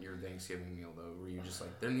without your Thanksgiving meal, though? Where you just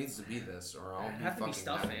like, there needs to be this, or I'll It be have to be fucking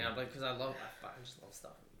stuffing. happy. I'm like, because I just love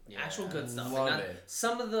stuffing. Yeah, Actual good stuffing. love not, it.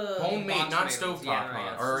 Some of the Homemade, box not tomatoes, stovetop yeah, hot,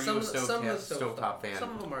 yeah. or are you Some a of the stovetop fan?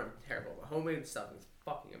 Some of them aren't terrible, but homemade stuffing is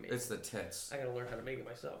fucking amazing. It's the tits. I gotta learn how to make it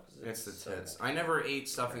myself. 'Cause It's the so tits. good. I never ate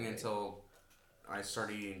stuffing Right. until I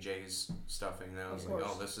started eating Jay's stuffing, and I was Of like,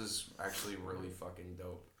 course. oh, this is actually really fucking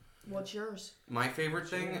dope. What's yours? My favorite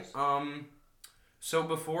thing, Cheers. So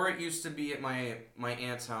before it used to be at my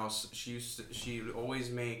aunt's house, she would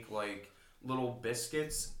always make like little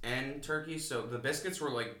biscuits and turkey. So the biscuits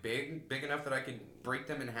were like big enough that I could break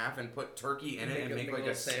them in half and put turkey in it and make like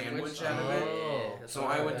a sandwich out of it. Oh. So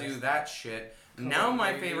I would do that shit. Now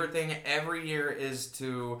my favorite thing every year is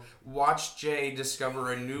to watch Jay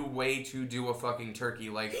discover a new way to do a fucking turkey.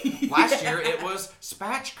 Like last year it was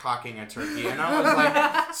spatchcocking a turkey, and I was like,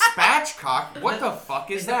 spatchcock? What the fuck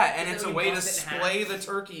is that? And it's a way to splay the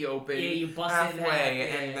turkey open you bust it in half, halfway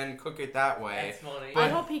and then cook it that way. That's funny. But I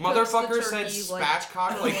hope he cooks the motherfucker said turkey, like-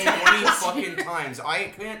 spatchcock like 20 fucking times. I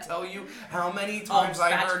can't tell you how many times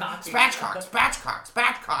I heard spatchcocking.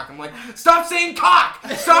 spatchcock. I'm like, stop saying cock!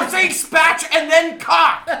 Stop saying spatch and then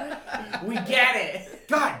cock! We get it.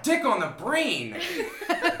 God, dick on the brain.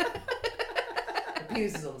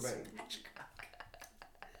 Penis is on the brain.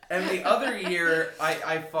 And the other year,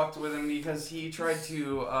 I fucked with him because he tried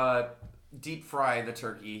to deep fry the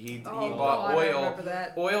turkey. He bought God, I oil. remember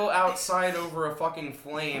that. Oil outside over a fucking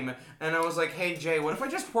flame, and I was like, "Hey Jay, what if I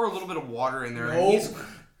just pour a little bit of water in there?"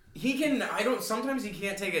 And sometimes he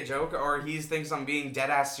can't take a joke, or he thinks I'm being dead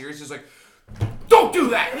ass serious. He's like, "Don't do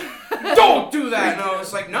that! Don't do that!" And I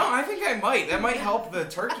was like, "No, I think I might. That might help the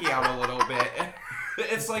turkey out a little bit."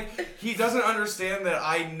 It's like he doesn't understand that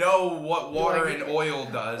I know what water and oil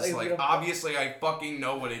does. Like obviously, I fucking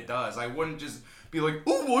know what it does. I wouldn't just be like,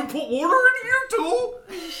 "Oh, I put water in here too."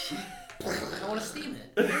 I want to steam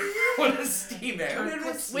it. I want to steam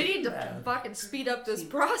it. We need to fucking speed up this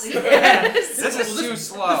process. This is too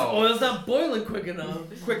slow. Oil's not boiling quick enough.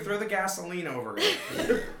 Quick, throw the gasoline over it.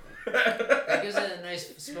 That gives it a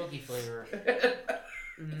nice smoky flavor.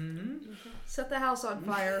 Set the house on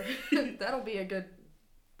fire. That'll be a good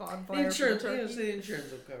bonfire. Insurance, for the turkey. the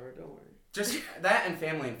insurance will cover it. Don't worry. Just that and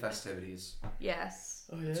family and festivities. Yes.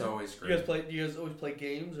 Oh yeah. It's always You great. guys always play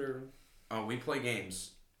games or? Oh, we play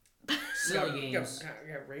games. Silly games.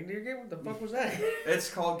 Got reindeer game? What the fuck was that? It's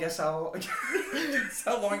called Guess How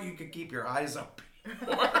Long You Could Keep Your Eyes Open.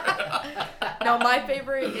 No, my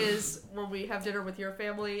favorite is when we have dinner with your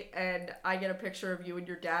family and I get a picture of you and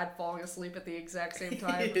your dad falling asleep at the exact same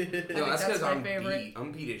time. I think No, that's because my I'm favorite. beat.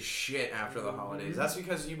 I'm beat as shit after the holidays. That's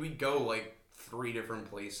because we go like 3 different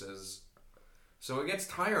places. So it gets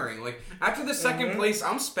tiring. Like after the second place,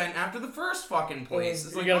 I'm spent after the first fucking place.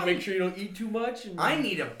 It's You like, gotta make sure you don't eat too much. And... I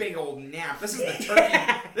need a big old nap. This is the turkey.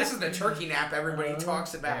 This is the turkey nap everybody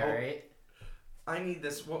talks about. Yeah, right? I need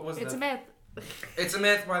this. What was It's the? a myth. It's a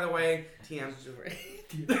myth, by the way. TM.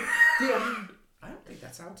 Damn. I don't think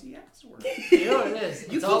that's how TMs work. You know what it is?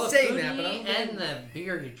 You It's all keep the saying food that, you but eat I'm- and the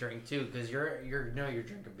beer you drink too, because you're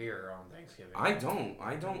drinking beer on Thanksgiving. I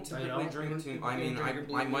don't typically don't? drink too. I You mean, don't drink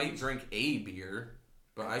your I Blue might Moons? drink a beer,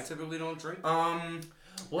 but I typically don't drink.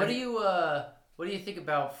 What do you think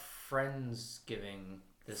about Friendsgiving?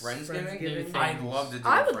 This Friendsgiving? new thing? I'd love to do.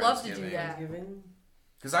 I would love to do Friendsgiving. that. Thanksgiving.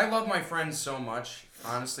 Because I love my friends so much.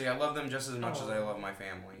 Honestly, I love them just as much as I love my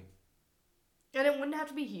family. And it wouldn't have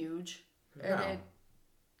to be huge. And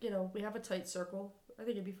No. it, we have a tight circle. I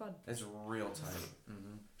think it'd be fun. It's real tight.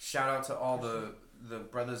 Shout out to all the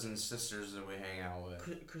brothers and sisters that we hang out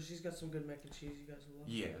with. Chrissy's got some good mac and cheese. You guys will love.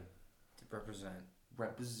 Yeah, Represent.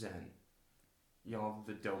 represent. Y'all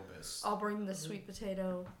the dopest. I'll bring the sweet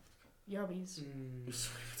potato yummies.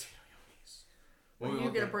 Sweet potato yummies. Are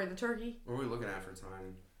you gonna bring the turkey? What are we looking at for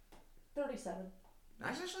time? 37,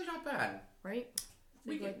 That's actually not bad. right?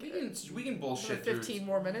 We can Like, we can bullshit another through. 15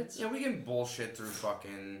 more minutes. Yeah, we can bullshit through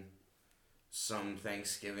fucking some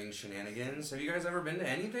Thanksgiving shenanigans. Have you guys ever been to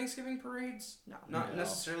any Thanksgiving parades? No. Not No.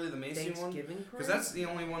 necessarily the Macy one, Thanksgiving because that's the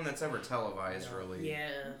only one that's ever televised, really. Yeah.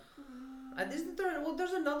 Isn't there? Well,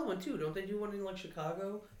 there's another one too. Don't they do one in like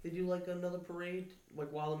Chicago? They do like another parade, like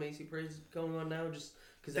while the Macy parade's going on now, just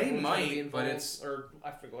because They might, but it's- or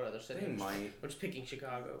I forget what other city. They might. I'm just picking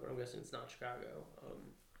Chicago, but I'm guessing it's not Chicago.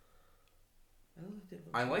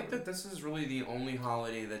 I like that this is really the only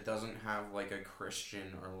holiday that doesn't have like a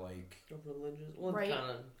Christian or like. Religious. Well, Right. kind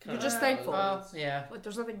of. You're just thankful. Well, yeah. Like,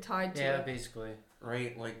 there's nothing tied to Yeah, it. basically.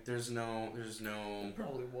 Right, like there's no.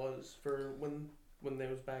 Probably was for when they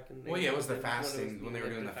was back in. Well, yeah, it was the when fasting when they were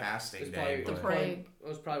doing the fasting day. It was but- parade. It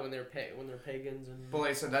was probably when they were pagans and. But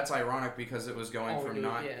like I said, that's ironic because it was going All from we do-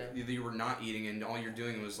 not yeah. you were not eating and all you're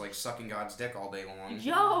doing was like sucking God's dick all day long.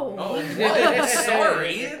 Yo! Oh, what?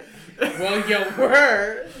 Sorry. Well, you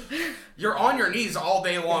were. You're on your knees all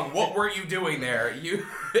day long. What were you doing there? You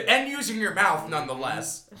and using your mouth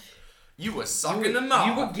nonetheless. You was sucking them up.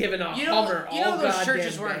 You were giving a You know, Hummer you know all those goddamn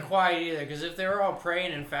churches day. weren't quiet either, because if they were all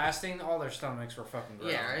praying and fasting, all their stomachs were fucking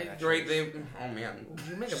growling. Yeah, right? That Right, shit. oh man. Did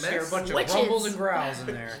you make a Just hear a mess? bunch of Witches. rumbles and growls in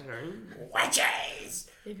there. Witches!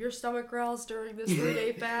 If your stomach growls during this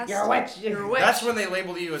 3-day fast, You're a witch. You're a witch. That's when they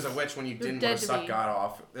labeled you as a witch when you You're didn't dead want to to suck me. God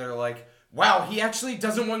off. They're like, wow, he actually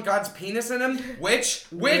doesn't want God's penis in him? Witch,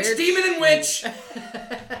 Witch. demon and witch!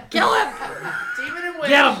 Kill him. Demon and witch.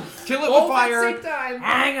 Get him! Kill it Both with at the fire! same time.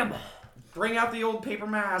 Hang him! Bring out the old paper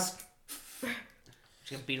mask.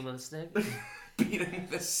 Just gonna beat him with a stick. Beat him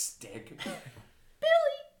with a stick.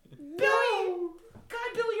 Billy! God,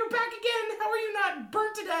 Billy, you're back again. How are you not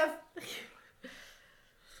burnt to death?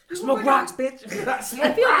 Smoke rocks, bitch!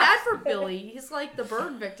 I feel bad for Billy. He's like the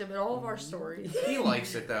burn victim in all of our stories. He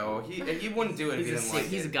likes it though. He wouldn't do it if he didn't like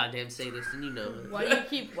He's a it. goddamn sadist, and you know it. Why do you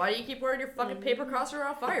keep wearing your fucking paper costume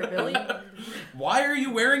on fire, Billy? Why are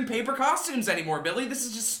you wearing paper costumes anymore, Billy? This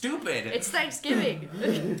is just stupid. It's Thanksgiving.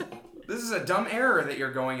 This is a dumb error that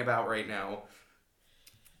you're going about right now.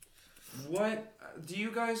 What? Do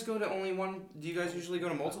you guys go to only one? Do you guys usually go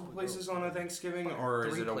to multiple places on a Thanksgiving, or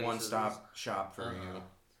is 3 it a places. one-stop shop for you?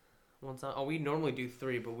 One time, we normally do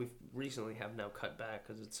 3, but we recently have now cut back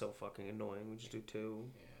because it's so fucking annoying. We just do 2.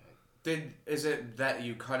 Is it that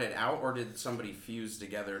you cut it out, or did somebody fuse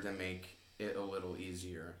together to make it a little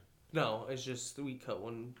easier? No, it's just we cut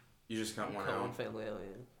one. You just cut one Cut one out. family out.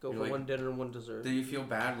 Yeah. Go You're for like- one dinner and one dessert. Do you feel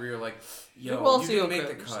bad where you're like, yo, Well, I'll you see you didn't on make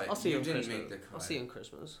the Christmas. cut. I'll see you on didn't Christmas. make the cut. I'll see you on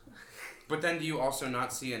Christmas. But then do you also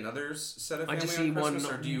not see another set of I family just on see Christmas,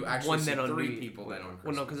 one. or do you actually one see then on 3 New people then on Christmas?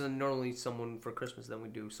 Well, no, because then normally someone for Christmas. Then we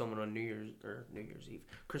do someone on New Year's Eve,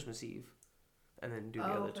 Christmas Eve, and then do the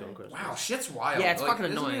Oh, other 2 on okay. Christmas. Wow, shit's wild. Yeah, it's like, fucking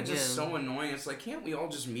isn't annoying, It just yeah. so annoying. It's like, can't we all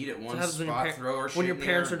just meet at So one how does spot, throw our shit when your in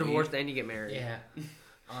parents there, are and divorced leave? and you get married? Yeah. It's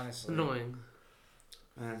Honestly. annoying.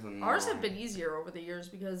 That's Ours annoying. have been easier over the years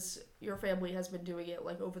because your family has been doing it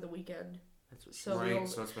like over the weekend. That's what So right, we'll,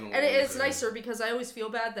 so it's been a and little it's easier. nicer because I always feel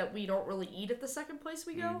bad that we don't really eat at the second place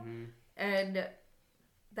we go, Mhm. and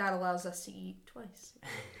that allows us to eat twice,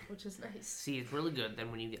 which is nice. See, it's really good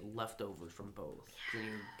then when you get leftovers from both. Then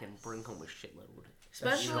you can bring home a shitload.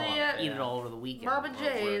 Especially eat at it all over the weekend. Mom and or at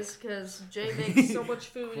work. Jay's, because Jay makes so much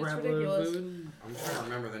food, it's Grab ridiculous. food. I'm trying to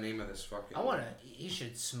remember the name of this fucking. He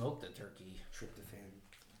should smoke the turkey. tryptophan.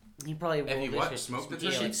 He probably Have will you dish what? it. Smoked the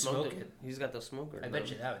Yeah, turkey? like smoked Smoke it. He's got the smoker. I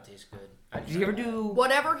bet you that would taste good. Did you ever do?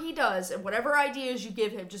 Whatever he does and whatever ideas you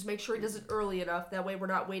give him, just make sure he does it early enough. That way we're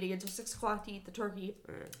not waiting until 6 o'clock to eat the turkey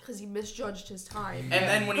because he misjudged his time. And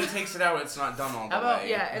then when he takes it out, it's not done all the How about-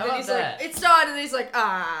 way. Yeah, and How then about he's that? like, it's done, and he's like, It's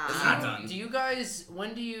not ah. done. Do you guys,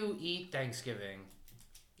 when do you eat Thanksgiving?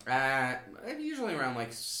 Usually around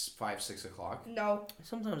like 5, 6 o'clock. No,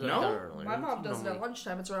 Sometimes No? I've done it earlier. my mom does it Normally. at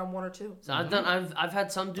lunchtime. It's around 1 or 2. So I've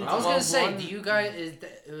had some do. I was gonna say, 12-1 do you guys?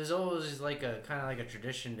 It was always like a kind of like a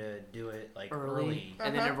tradition to do it like early,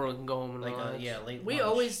 and then Uh-huh. everyone can go home and like lunch. late. We lunch.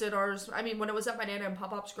 always did ours. I mean, when it was at my Nana and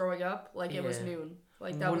Pop-Pop's growing up, like it was Yeah. noon.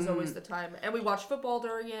 Like that was always the time. And we watched football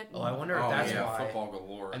during it. Oh, I wonder if Oh that's yeah, why. football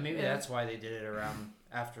galore. And maybe Yeah. that's why they did it around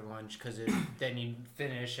after lunch, because then you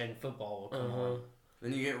finish and football will come on.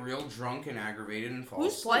 Then you get real drunk and aggravated and fall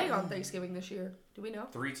Who's asleep. playing on Thanksgiving this year? Do we know?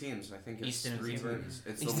 3 teams. I think it's Easton and 3 Seabrook. teams.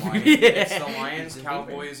 It's the Easton- Lions. Yeah. It's the Lions, Easton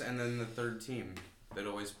Cowboys, and then the third team that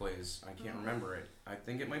always plays. I can't remember it. I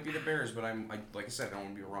think it might be the Bears, but like I said, I don't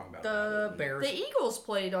want to be wrong about The that. Bears. The Eagles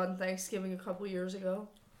played on Thanksgiving a couple years ago.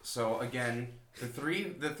 So again, the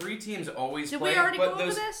three teams always Did play. we already but go over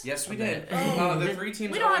those, this? Yes, we did. Oh. The 3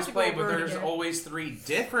 teams We don't always have to go play, but over it there's again. always 3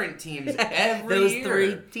 different teams every Those year.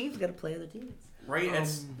 3 teams got to play other teams. Right?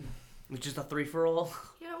 It's It's just a 3-for-all.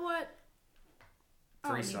 You know what? I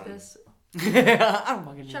don't need Threesome. this. I don't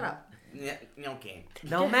fucking Shut up. yeah, okay.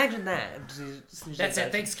 Now imagine that. That's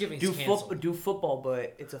it. Thanksgiving's canceled. Do football,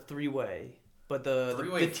 but it's a 3-way. But the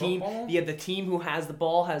Three-way team, football? the team who has the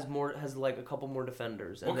ball has like a couple more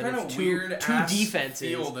defenders, and What then kind it's of two weird-ass defenses,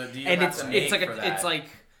 field do you and have it's to it's make like for a, that? it's like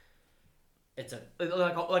It's a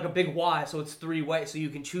like a big Y, so it's 3-way, so you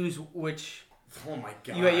can choose which. Oh my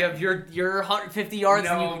god. You have your 150 yards,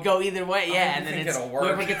 and you No. can go either way. I Yeah, don't and then think it's it'll work.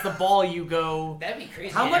 whoever gets the ball, you go. that'd be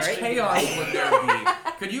crazy. How much right? chaos would there be?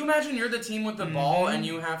 Could you imagine you're the team with the ball and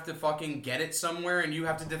you have to fucking get it somewhere and you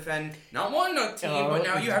have to defend not one team, but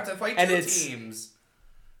now you have to fight and 2 it's- teams?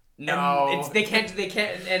 And No.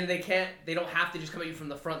 they don't have to just come at you from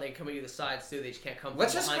the front. They come at you the sides too. They just can't come.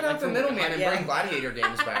 Let's from just behind, cut out like, the from middleman behind. and Yeah. bring gladiator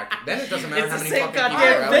games back. Then it doesn't matter It's how the many same fucking people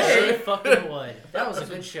goddamn are out thing. there. Really fucking would. That was a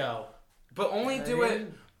good show. But only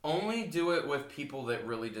do it with people that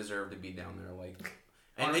really deserve to be down there, like.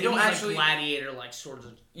 And Or they you don't need, like, actually. gladiator like swords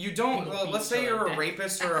of. You don't. people Well, beat let's each say other you're like a that.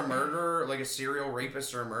 rapist or a murderer, like a serial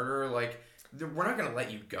rapist or a murderer. Like, we're not gonna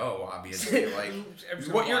let you go, obviously. Like,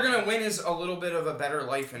 what you're gonna win is a little bit of a better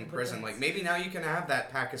life in prison. Like, maybe now you can have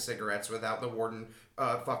that pack of cigarettes without the warden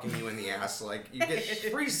fucking you in the ass. Like, you get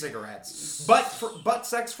free cigarettes, butt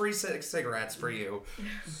sex free cigarettes for you.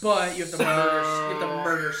 But you have to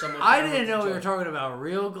murder someone. I didn't know we were talking about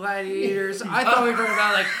real gladiators. I thought we were talking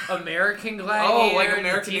about like American Gladiator. Oh, like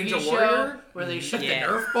American the TV Ninja show, Warrior? where they shoot the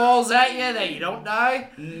Nerf balls at you that you don't die.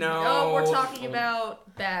 No, No, we're talking about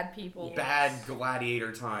bad people. bad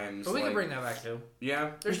gladiator times. But we can like- bring that back too.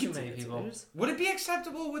 Yeah. There's too many people. Would it be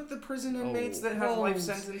acceptable with the prison inmates that have life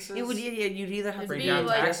sentences? It would. Yeah, you'd either have It'd to Bring be down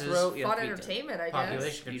like taxes. fun entertainment, I guess.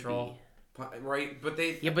 Population control. Right, but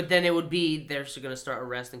they. Yeah, but then it would be they're gonna start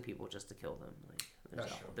arresting people just to kill them. Like,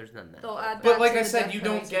 That's true. there's none of that. They'll add But that like to I the said, death you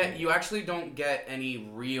don't penalty. you actually don't get any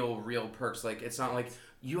real perks. Like, it's not like,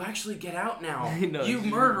 you actually get out now. No. You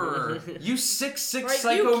murderer. You 6'6" Right,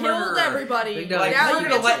 psycho you murderer. killed everybody. No, Like, now we're you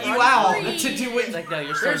gonna get let to you run out free. to do it. Like, no,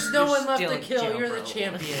 you're There's still, no you're one left still to in kill. jail, You're bro. the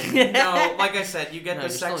champion. No, like I said, you get No, the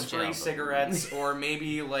you're still in sex-free jail, bro. cigarettes, or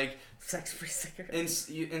maybe like Sex-free cigarettes.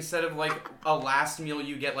 instead of like a last meal,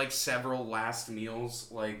 you get like several last meals.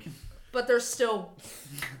 Like, But there's still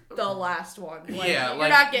the last one. Like, Yeah, you're like-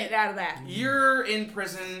 not getting out of that. you're in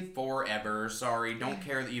prison forever. Sorry, don't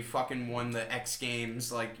care that you fucking won the X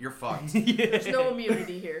Games. Like, you're fucked. There's no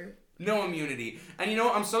immunity here. No immunity. And you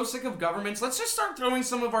know, I'm so sick of governments. Let's just start throwing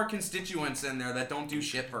some of our constituents in there that don't do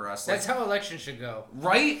shit for us. Like, That's how elections should go.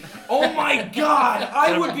 right? Oh my god,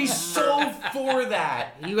 I would be so for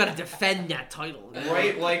that. You gotta defend that title.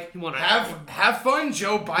 Right? Like, You wanna- have fun,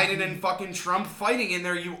 Joe Biden and fucking Trump fighting in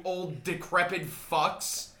there, you old decrepit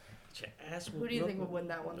fucks. Who do you think would win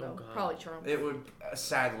that one, though? God. Probably Trump. It would,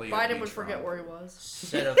 sadly, it'd Biden be would forget Trump. where he was.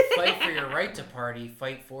 Instead of fight for your right to party,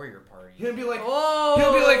 fight for your party. He'll be like, Oh!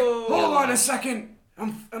 he'll be like, hold on a second.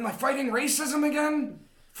 Am I fighting racism again?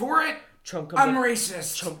 For it? Trump comes I'm up.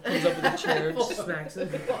 racist. Trump comes up with a chair and smacks it.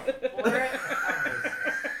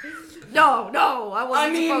 No, I wasn't I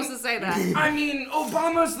mean- supposed to say that. I mean,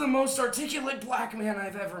 Obama's the most articulate black man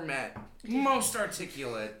I've ever met. Most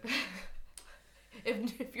articulate.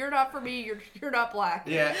 If you're not for me, you're not black.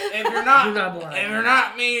 Yeah, if you're not, You're not black. if you're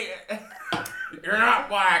not me, you're not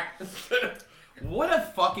black. What a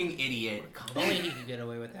fucking idiot. Only he could get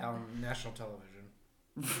away with that on national television.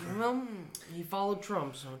 Well, he followed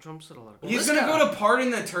Trump, so Trump said a lot of He's gonna go to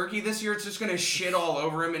Pardon the Turkey this year. It's just gonna shit all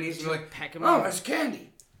over him, and he's gonna be like, peck him "Oh, up. it's candy."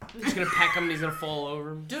 He's gonna peck him and he's gonna fall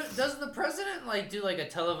over him. Does the president like do like a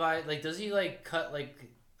televised like? Does he like cut like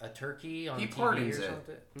a turkey on He TV pardons or it.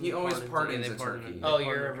 something? He always pardons they a pardon turkey. him. Oh, They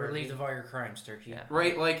you're pardon a turkey. relieved of all your crimes, turkey. Yeah.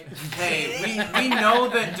 Right, like, hey, we know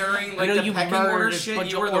that during like know the you pecking order murdered a shit,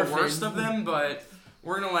 bunch you of were the orphans. worst of them, but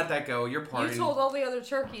we're gonna let that go. You're You pardoned. told all the other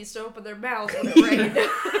turkeys to open their mouths when it rained.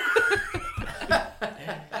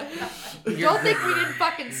 Don't think we didn't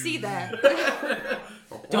fucking see that.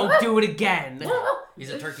 Don't do it again. He's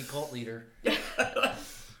a turkey cult leader.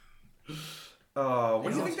 What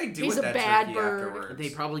do you think they do He's with a that bad turkey bird. afterwards? They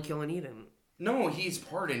probably kill and eat him. No, he's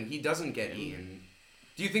pardoned. He doesn't get eaten.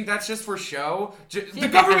 Do you think that's just for show? The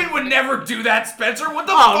government would never do that, Spencer. What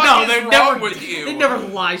the fuck is wrong with you? They never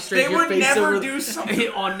lie straight They to your would face never over- do something.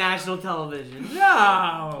 on national television.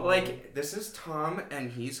 No. Like, this is Tom,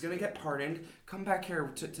 and he's gonna get pardoned. Come back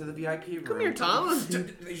here to the VIP room. Come here, Tom.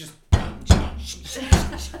 They just...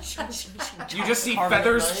 You just see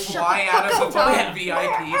feathers fly out of the fucking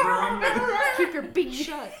VIP room. Keep your beak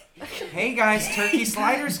shut. Hey guys, turkey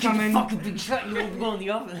sliders coming. Fucking big shut. You won't go in the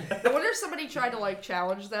oven. I wonder if somebody tried to like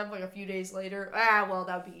challenge them like a few days later. Ah, well,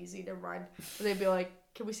 that'd be easy. Never mind. And they'd be like,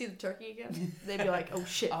 "Can we see the turkey again?" They'd be like, "Oh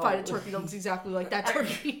shit, find a turkey that looks exactly like that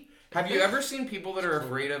turkey." Have you ever seen people that are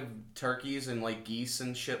afraid of turkeys and like geese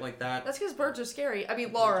and shit like that? That's because birds are scary. I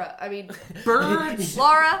mean, Laura. Birds.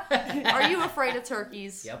 Laura, are you afraid of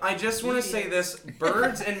turkeys? Yep. I just want to say this: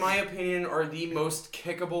 birds, in my opinion, are the most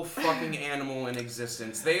kickable fucking animal in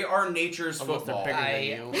existence. They are nature's Unless they're football.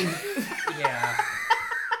 bigger than you. Yeah.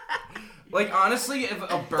 Like, honestly, if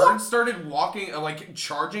a bird started walking, like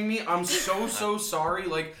charging me, I'm so sorry.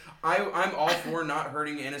 Like, I'm all for not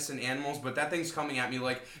hurting innocent animals, but that thing's coming at me.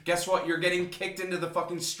 Like, guess what? You're getting kicked into the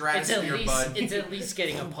fucking stratosphere, bud. It's at least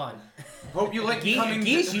getting a pun. Hope you like coming.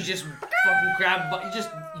 Geese, you just fucking grab, you just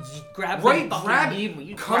grab Right, the fucking grab. yeet.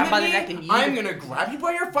 You Come grab at by the me. neck and yeet. I'm gonna grab you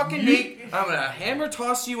by your fucking neck. I'm gonna hammer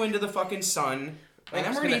toss you into the fucking sun, and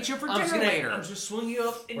then we're gonna eat you for dinner later. I'm just swing you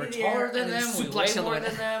up into We're the air taller than and then them. We suplex weigh you more like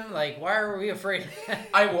than them. Like, why are we afraid?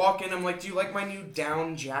 I walk in. I'm like, "Do you like my new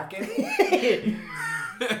down jacket?"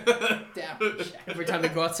 Every time they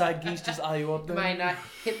go outside, geese just eye you up there. Might not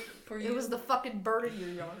hit for you. It was the fucking bird in your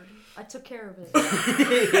yard. I took care of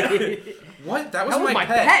it. What? That was That was my my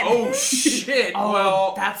pet. pet. Oh shit. Oh,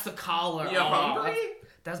 well, that's the collar. you hungry?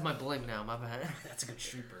 That's my bling now. My bad. That's a good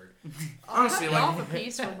street bird. Honestly, I'll like- cut you off a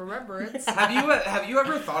piece for remembrance. Have you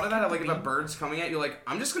ever thought of that? Like, if a bird's coming at you, like,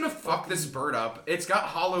 I'm just gonna fuck this bird up. It's got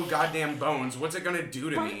hollow goddamn bones. What's it gonna do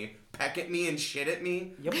to me? Peck at me and shit at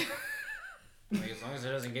me? Yep. Like, as long as it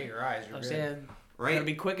doesn't get your eyes, you're I'm good. saying. Right? Gotta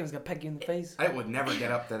be quick and it's gonna peck you in the face. I would never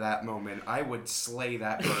get up to that moment. I would slay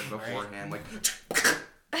that bird beforehand. Like,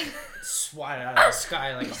 Swat it out of the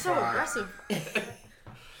sky like a You're so frog. aggressive.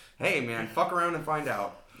 hey man, fuck around and find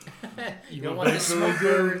out. You don't want this smoke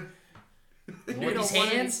bird. You You want don't these want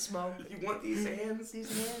any hands? smoke. You want these hands? These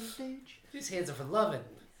hands, bitch. These hands are for loving.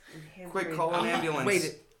 Quick, call an ambulance.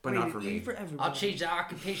 But not for me. For everybody. I'll change the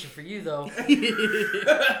occupation for you, though.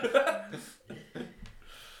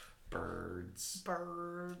 Birds.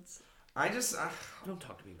 Birds. I just. Don't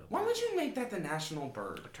talk to me about Why would you make that the national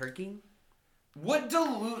bird? a turkey. What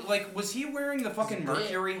dilute? Like, was he wearing the fucking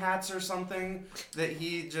Mercury hats or something that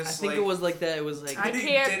he just? I think like, it was like that. It was like I he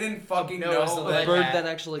can't- didn't fucking No, it's the know. lead a bird hat. that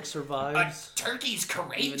actually like survives. Turkey's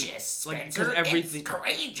courageous, Like, 'cause Spencer. everything- It's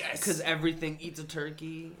courageous. Because everything eats a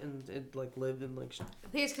turkey and it like lived and like. I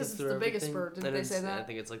think it's because it's through the biggest everything. bird. Didn't And they it's- say I that?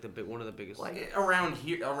 think it's like one of the biggest. Like- Around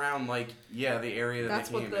here, around like the area that That's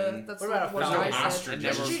they what came the. in. That's What about a what falcon? I said. Ostrich.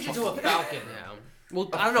 Never- Just change it to a falcon. Yeah. Well,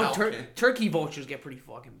 A I don't know. falcon. Turkey vultures get pretty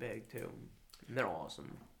fucking big too. And they're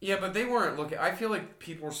awesome. Yeah, but they weren't looking. I feel like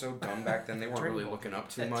people were so dumb back then. They weren't Turkey really vulture. looking up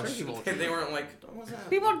too Yeah, much. turkey vulture. They weren't like. What was that?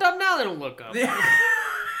 People are dumb now. They don't look up. Yeah.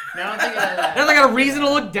 Now I'm thinking of that. Now they got a reason to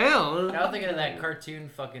look down. Now I'm thinking of that cartoon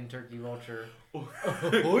fucking turkey vulture. Oh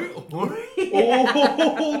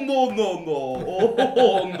no no no!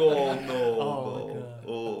 Oh no no!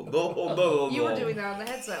 Oh, no! You were doing that on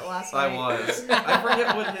the headset last I night. was. I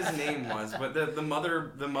forget what his name was, but the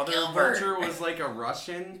mother vulture was like a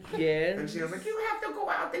Russian, Yeah. and she was like, You have to go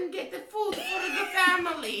out and get the food for the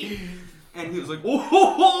family. and he was like,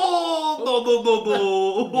 oh no no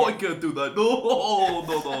no no! I can't do that! No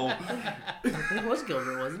no no! It was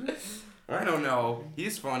Gilbert, wasn't it? I don't know.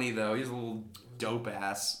 He's funny though. He's a little dope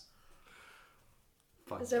ass.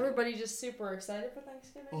 Fuck. Is everybody just super excited for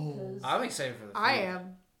Thanksgiving? 'Cause I'm excited for the food. I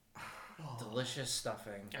am. Delicious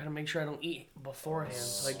stuffing. I gotta make sure I don't eat beforehand,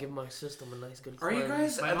 so I give my system a nice good. Are you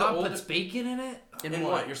cleanse. guys My at the mom old? puts bacon in it. In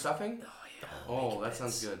what? Your stuffing? Oh yeah. Oh, that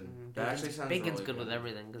sounds good. That actually sounds bacon's really good with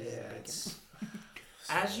everything. 'cause Yeah, it's it's,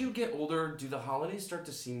 As you get older, do the holidays start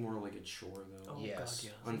to seem more like a chore though? Oh Yes. god,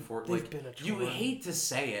 yeah. Unfortunately, They've been a you chore. hate to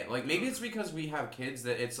say it. Like maybe it's because we have kids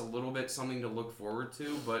that it's a little bit something to look forward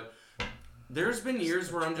to. But there's been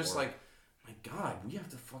years where I'm just chore. like, my God, we have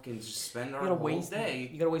to fucking just spend You our gotta whole waste day.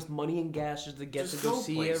 You gotta waste money and gas just to get Just to go go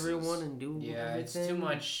see places. everyone and do. yeah, it's too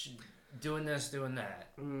much doing this, doing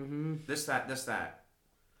that. Mm-hmm. This that.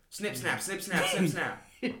 Snip snap, snip snap, snip snap.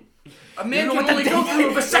 A You man know can what only that go does? through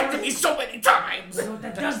a vasectomy so many times. You know what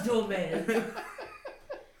that does to a man?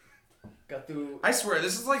 Got through. I swear,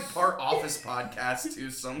 this is like part Office podcast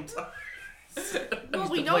too. Sometimes. Well,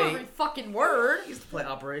 we to know play- every fucking word. I used to play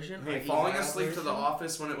Operation. Hey, like, falling Evil asleep to The Operation.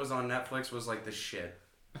 Office when it was on Netflix was like the shit.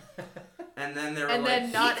 And then they were And like,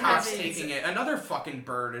 then not Peacock's having- taking it. Another fucking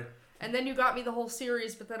bird. And then you got me the whole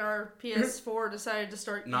series, but then our PS4 decided to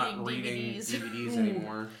start Not eating reading DVDs. DVDs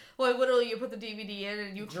anymore. Well, literally, you put the DVD in,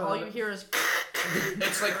 and all you hear is.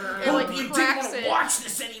 It's like, It, like, hope you didn't cracks want it. to watch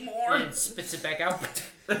this anymore. And spits it back out.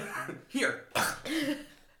 Here.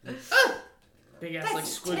 Big ass like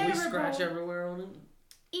squiggly scratch everywhere on it.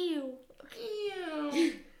 Ew.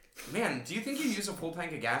 Man, do you think you use a full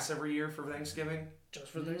tank of gas every year for Thanksgiving? Just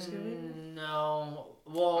for Thanksgiving. No.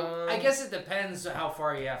 Well, I guess it depends how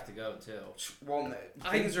far you have to go too. Well,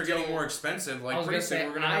 I things are getting don't- more expensive. I Like, was pretty gonna soon say,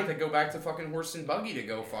 we're going to have I- to go back to fucking horse and buggy to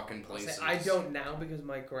go fucking places. I don't now because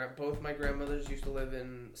my both my grandmothers used to live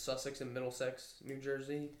in Sussex and Middlesex, New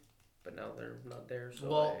Jersey, but now they're not there, so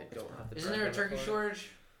Well, I don't have to. Isn't drive there a that turkey far. shortage?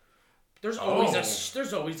 There's Oh. always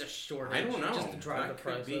a shortage. I don't know. Just to drive That the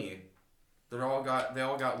could price be. up. They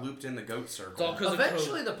all got looped in the goat circle. It's all 'cause of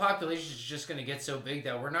Eventually, the population is just going to get so big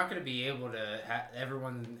that we're not going to be able to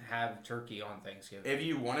everyone have turkey on Thanksgiving. If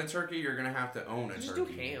you want a turkey, you're gonna have to own a Just do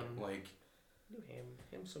turkey. ham. Like Do ham.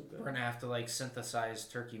 Ham's so good. We're going to have to like synthesize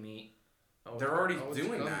turkey meat. Oh, they're already it's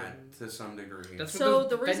doing coming. that to some degree. That's what So those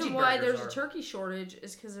the reason veggie why burgers there's are. a turkey shortage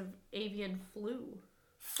is because of avian flu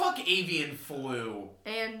Fuck avian flu.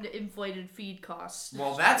 and inflated feed costs.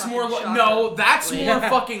 Well, that's Fucking more shocker. no. That's Wait. more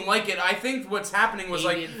fucking like it. I think what's happening was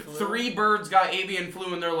Avian like flu? 3 birds got avian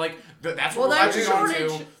flu, and they're like, that's what Well, we're there's latching your onto.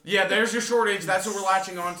 shortage. Yeah, there's your shortage. That's what we're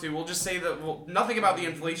latching onto. We'll just say that. Well, nothing about the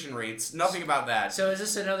inflation rates. Nothing about that. So is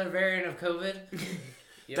this another variant of COVID?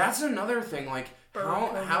 Yep. That's another thing. Like,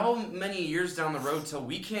 Burger how many years down the road till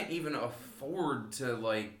we can't even afford to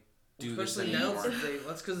like do Especially this now, anymore?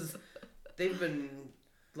 that's because they've been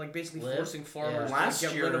like basically Live? forcing farmers Yeah. Last to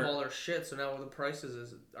get year- rid of all their shit. So now the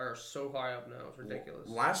prices are so high up now. It's ridiculous.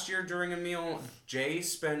 Last year during a meal, Jay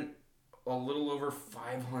spent a little over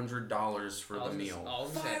 $500 for the meal.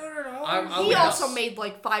 He also made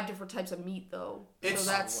like 5 different types of meat though. It's-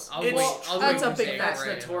 So that's I'll it's- wait- I'll that's wait a to big say factor. right.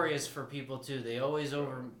 That's notorious for people too. They always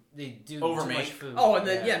they do Overmake. too much food. Oh, and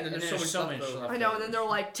then and then there's so much much left. I know, and then they're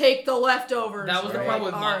like, take the leftovers. That was the Right. problem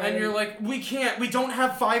with All my- right. And you're like, we don't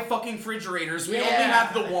have 5 fucking refrigerators. We only Yeah.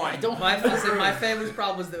 have the one. My family's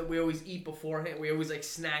problem was that we always eat beforehand. We always like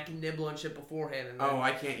snack and nibble on shit beforehand. And then, Oh,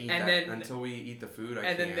 I can't eat And that then- until we eat the food. I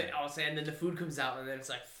and can't. then and then the food comes out, and then it's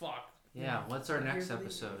like fuck. Yeah. What's our next Weirdly-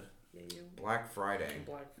 episode? Black Friday.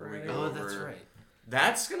 Black Where we Friday. go Oh, that's over- right.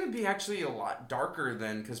 That's gonna be actually a lot darker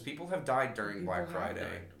than because people have died during Black People have Friday.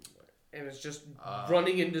 died. And it's just Uh,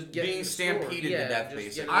 running into getting being to the store. stampeded to Yeah, death, just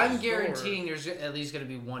basically. getting to I'm the store. guaranteeing there's at least going to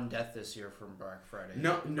be one death this year from Black Friday.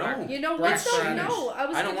 No. You know Black what? though? Friday. No, I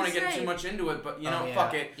was I don't want to get too much into it, but Oh, yeah.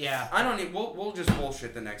 fuck it. Yeah. I don't need. We'll just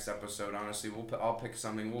bullshit the next episode. Honestly, I'll pick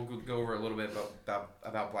something. We'll go over a little bit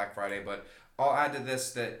about Black Friday, but I'll add to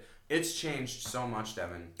this that it's changed so much,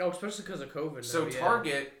 Devin. Oh, especially because of COVID. So now, yeah.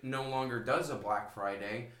 Target no longer does a Black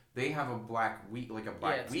Friday. They have a Black Week, like a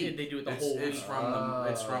Black it's- Week. they do it the it's, whole it's week.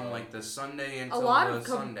 from like the Sunday A until lot the of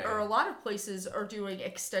Sunday. a lot of places are doing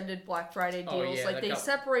extended Black Friday Oh, deals. yeah, like like they a-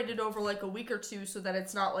 separate it over like a week or two so that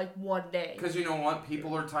it's not like one day. Because you know what?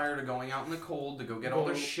 People are tired of going out in the cold to go get all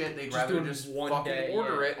their Go- shit. They'd just rather doing just one fucking day,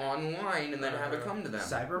 order yeah. it online and then have it come to them.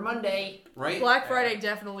 Cyber Monday. Right? Black Friday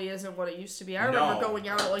definitely isn't what it used to be. I remember No. going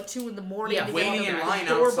out at like 2 in the morning Yeah, to waiting get in on line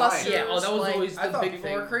the outside. doorbusters. Yeah, oh, that was like, always I the thought big people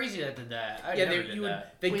thing. were crazy that did that. I Yeah, never they did you would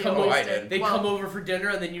that. they We come always over. did. They Well, come over for dinner,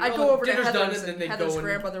 and then you I'd go over to dinner's done, Heather's and then and they Heather's go and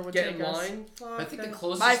grandmother would get take in us. line. I think the My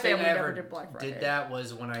closest thing family I never ever did Black Friday. did that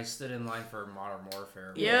was when I stood in line for Modern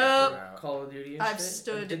Warfare. Yep. Call of Duty. And I've shit. I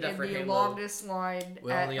stood did that in for the Halo. longest line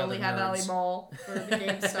With all at the the other Lehigh Valley nerds. Mall for the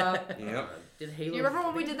GameStop. Yep. Did Halo? Do you remember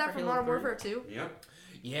when we did that for for Halo Modern 3? Warfare 2? Yep.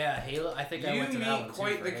 Yeah, Halo. I think I You went to that one meet too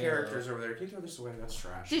quite for the Halo. characters over there. Can you throw this away? That's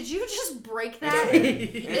trash. Did you just break that?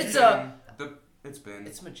 It's a. It's been.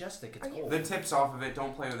 It's majestic. It's Are you- gold. The tips off of it.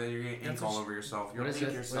 Don't play with it. You're getting ink That's all what over yourself. You'll what is ink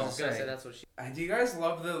it? I yourself. was gonna say that's what she. Do you guys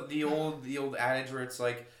love the old adage where it's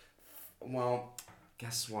like, well,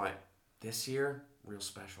 guess what? This year, real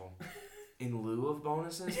special. In lieu of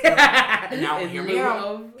bonuses, now In hear lieu me out.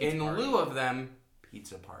 of- In lieu of them,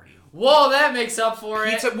 pizza party. Whoa, that makes up for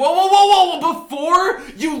it. Pizza. Whoa! Before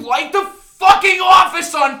you light the fucking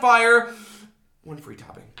office on fire, one free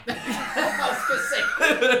topping. I was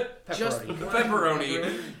gonna say. Just Pepperoni.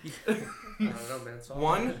 Pepperoni. I don't know, man. It's all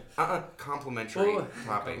One complimentary Oh.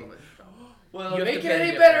 topping. Well, You have make to it bend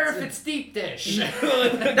any it. better if it's deep dish.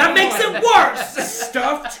 That makes it worse.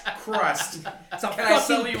 Stuffed crust. It's a Can I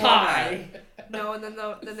sell fucking you pie. No, and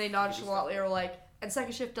then they nonchalantly are like, and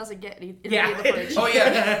second shift doesn't get any. It'll Yeah. be in the fridge. Oh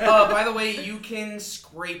yeah. By the way, you can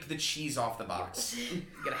scrape the cheese off the box. You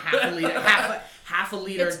get a half a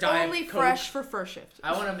liter It's Diet only Coke. fresh for first shift.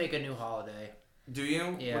 I want to make a new holiday. Do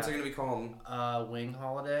you? Yeah. What's it gonna be called? Wing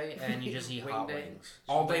holiday, and you just eat Wing hot day. wings.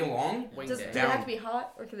 All day long? Wing Does day. it Down. have to be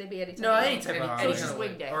hot, or can they be any type No, of any hot? type of Any- holiday. any It's just kind of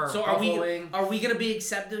wing day. Or So are we buffalo wing. gonna be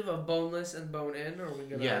acceptive of boneless and bone in, or are we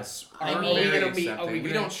gonna? Yes. I We're mean- very Are we gonna be- accepting. are we We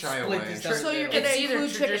gonna don't shy split away. these down? So you're It's gonna either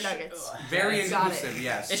include chicken tradi- nuggets. Very Got it. inclusive,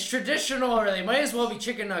 yes. It's traditional, or they might as well be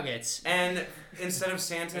chicken nuggets. And instead of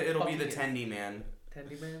Santa, it'll be the Tendy Man.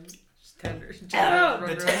 Tendy man, just tender. The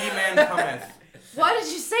Tendy Man cometh. Why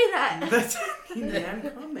did you say that? The Tendy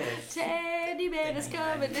Man cometh. Teddy man is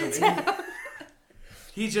coming to town.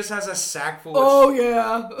 He just has a sack full Oh of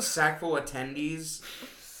yeah. sack full of tendies.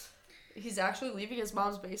 He's actually leaving his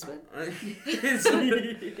mom's basement. He's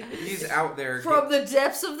out there From the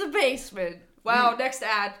depths of the basement. Wow, next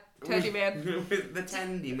ad. Teddy man. with the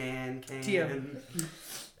Tendy Man can. TM.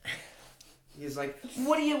 He's like,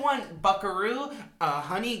 what do you want, Buckaroo? A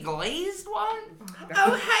honey glazed one?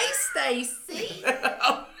 Oh, hey, Stacy.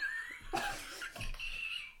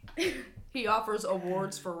 He offers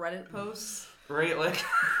awards for Reddit posts. Right, like.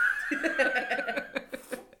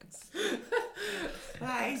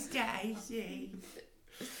 Hi, Stacy.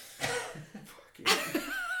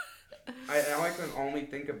 Now I can only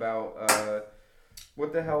think about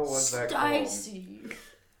what the hell was that called? Stacy.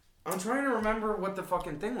 I'm trying to remember what the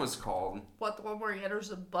fucking thing was called. What, the one where he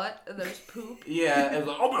enters a butt and there's poop? Yeah, it was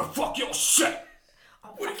like, I'm gonna fuck your shit. Oh,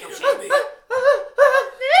 What fuck are you your gonna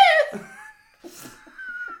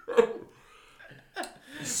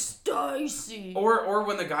Stacy. pussy. Or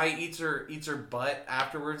when the guy eats her butt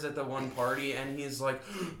afterwards at the one party, and he's like,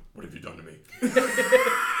 "What have you done to me?"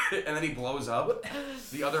 And then he blows up.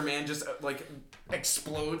 The other man just like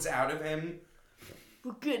explodes out of him.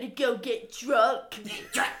 We're gonna go get drunk.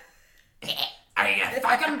 Are you gonna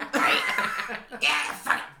fuck him? Yeah,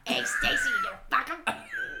 fuck him. Hey, Stacy, you gonna fuck him?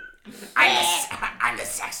 I'm the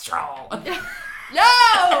sex troll.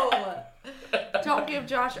 No! Don't give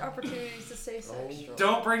Josh opportunities to say sexual.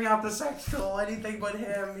 Don't bring out the sex troll. Anything but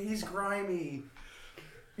him. He's grimy.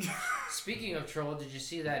 Speaking of troll, did you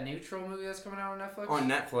see that new troll movie that's coming out on Netflix? On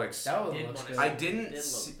Netflix. That one Did looks wanna good. see I It didn't. look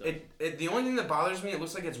See, good. the only thing that bothers me, it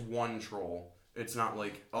looks like it's one troll. It's not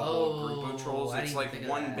like a whole group of trolls. I didn't It's even like think of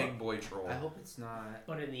one that. big boy troll. I hope it's not.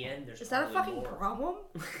 But in the end, there's Is that a probably fucking more. problem?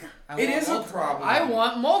 I It want is a multiple- problem. I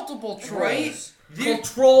want multiple trolls. Right?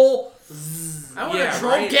 Control. I want Yeah, a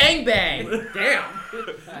troll right? gangbang. Damn.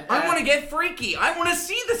 I want to get freaky. I want to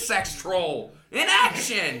see the sex troll in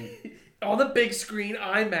action. On the big screen,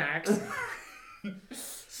 IMAX.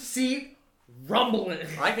 Seat rumbling.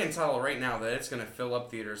 I can tell right now that it's going to fill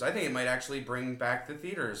up theaters. I think it might actually bring back the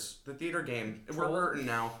theaters, the theater game. We're hurting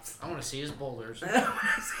now. I want to see his boulders. They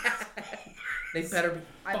better be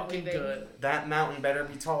I'm fucking leaving. good. That mountain better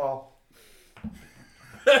be tall.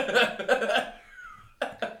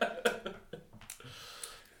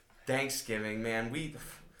 Thanksgiving, man.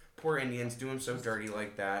 Poor Indians do them so dirty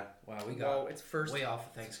like that. Wow, we No, got it's first. way off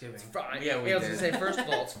of Thanksgiving. Fine. Yeah, we I was did. gonna say first of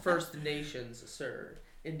all, it's First Nations, sir.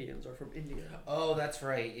 Indians are from India. Oh, that's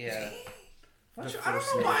right. Yeah. The I don't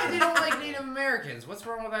First know why Nation. they don't like Native Americans. What's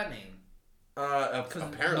wrong with that name?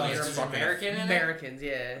 Apparently there's it's fucking American in it? Americans,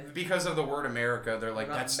 yeah. because of the word America. They're like,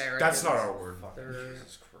 Not that's Americans. not our word. They're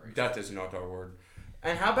Jesus Christ. That is not our word.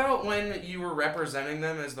 And how about when you were representing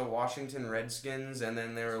them as the Washington Redskins, and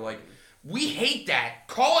then they were like, "We hate that.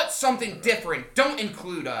 Call it something different. Don't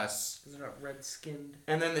include us." they're not red-skinned.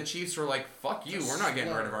 And then the Chiefs were like, "Fuck you. We're not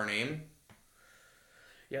getting rid of our name."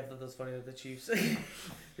 Yeah, I thought that was funny that the Chiefs,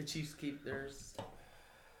 the Chiefs keep theirs.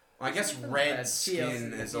 I guess red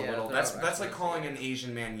skin is a Yeah, little. they're That's not that's like racist, calling yeah. an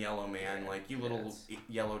Asian man yellow man, like you little Yes.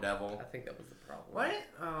 yellow devil. I think that was the problem. What?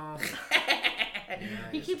 Oh.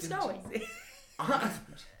 He keeps going.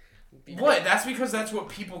 What? That's because that's what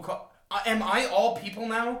people call. Am I all people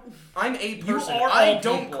now? I'm a person. are I all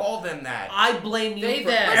don't people. call them that. I blame you They for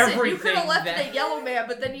them. Listen, everything. you could have left that... the yellow man,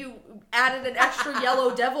 but then you added an extra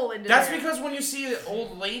yellow devil into That's there. because when you see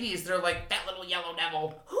old ladies, they're like, "That little yellow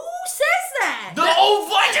devil." Who says that? The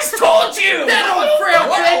old. I just told you. That old frail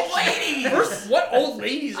What bitch. old lady? First, what old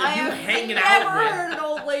ladies are I you have hanging never out with? heard an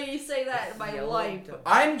old lady say that in my Yellow life. devil.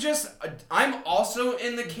 I'm also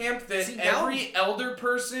in the camp that See, now- every elder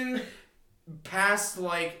person past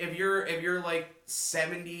like if you're like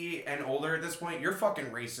 70 and older at this point, you're fucking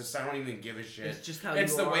racist. I don't even give a shit. It's just how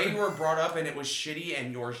It's you the are. way you were brought up, and it was shitty,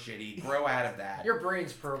 and you're shitty. Grow out of that. Your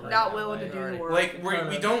brain's programmed. Not that willing way. to do the work. Like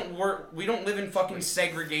we don't live in fucking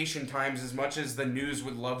segregation times as much as the news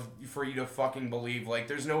would love for you to fucking believe. Like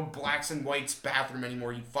there's no blacks and whites bathroom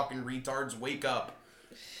anymore. You fucking retards, wake up.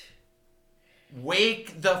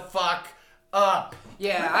 Wake the fuck up.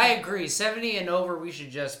 Yeah, I agree. 70 and over, we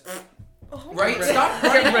should just. Right?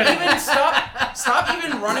 Stop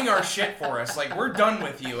even running our shit for us. Like we're done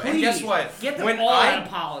with you. And guess what? Get them When all out of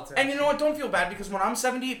politics. And you know what? Don't feel bad because when I'm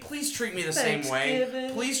 70, please treat me the same way.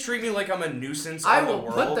 Thanksgiving. Please treat me like I'm a nuisance I on the will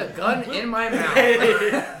world. put the gun in my mouth.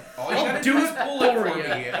 All you I'll gotta do do is it pull it for for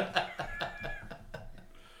ya. me.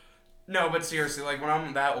 No, but seriously, like when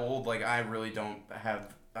I'm that old, like I really don't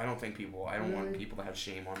have. I don't want people to have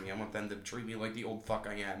shame on me. I want them to treat me like the old fuck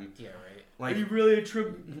I am. Yeah, right. Like are you really a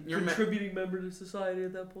You're contributing member to society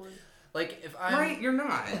at that point? Like if I'm right, you're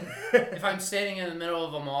not. if I'm standing in the middle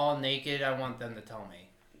of a mall naked, I want them to tell me.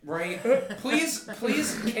 Right? Please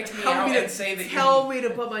kick me Tell out me to and say that Tell me to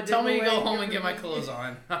put my dick Tell me to go away. home and get my clothes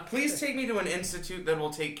on. Please take me to an institute that will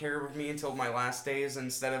take care of me until my last days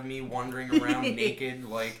instead of me wandering around naked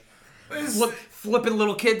like Flipping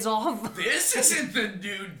little kids off. this isn't the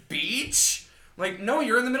nude beach. Like, no,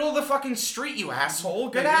 you're in the middle of the fucking street, you asshole.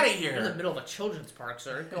 Get out of You're in the here. middle of a children's park,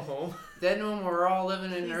 sir. Go home. Then when we're all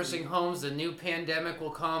living in nursing homes, the new pandemic will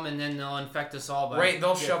come and then they'll infect us all. By Right,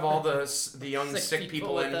 they'll shove all the young Sick sick people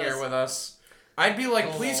people in with here us. with us. I'd be like,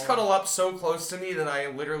 please Oh. cuddle up so close to me that I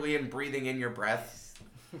literally am breathing in your breath.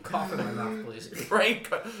 cough in my mouth, please. Right?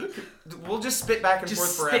 We'll just spit back and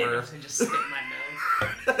forth forever. Just spit in my mouth.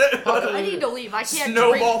 I need to leave. I can't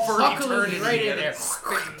Snowball drink. for Huckle eternity. right in there.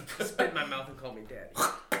 Spit in my mouth and call me daddy.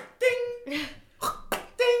 Ding!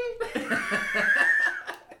 Ding!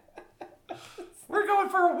 We're going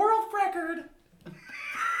for a world record!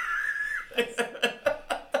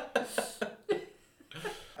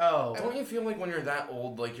 Oh, Don't you feel like when you're that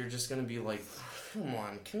old, like you're just gonna be like, come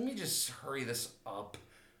on, can we just hurry this up?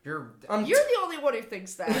 You're the only one who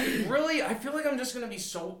thinks that. Really? I feel like I'm just gonna be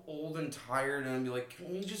so old and tired, and be like,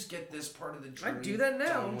 can we just get this part of the I journey do that now.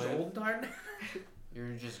 done I'm with? old and tired.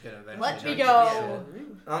 You're just gonna Let me eventually go.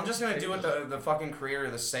 I'm just gonna do what the fucking creator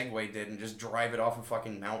of the Segway did and just drive it off a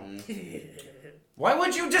fucking mountain. Why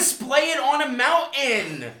would you display it on a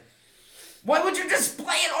mountain? Why would you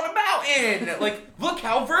display it on a mountain? Like, look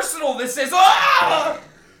how versatile this is. Ah!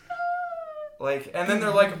 Like, and then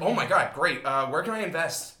they're like, oh my god, great. Where can I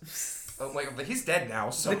invest? Like, he's dead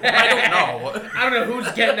now, so I don't know. I don't know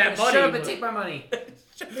who's getting that money. Shut up and take my money.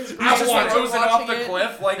 I just watch throws it off the it.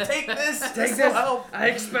 cliff. Like, take this. Take this. I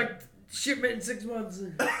expect shipment in 6 months.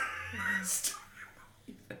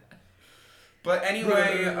 But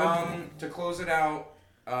anyway, to close it out,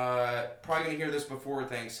 probably gonna hear this before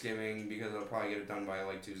Thanksgiving because I'll probably get it done by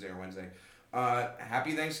like Tuesday or Wednesday.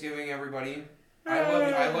 Happy Thanksgiving, everybody.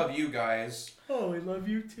 I love you guys. Oh, we love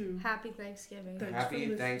you too. Happy Thanksgiving. Thanks for Happy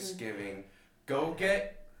listening. Thanksgiving.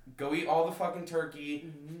 Go eat all the fucking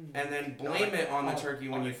turkey, and then blame it on the turkey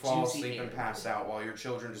when you fall asleep and pass out while your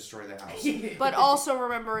children destroy the house. But also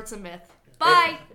remember, it's a myth. Bye.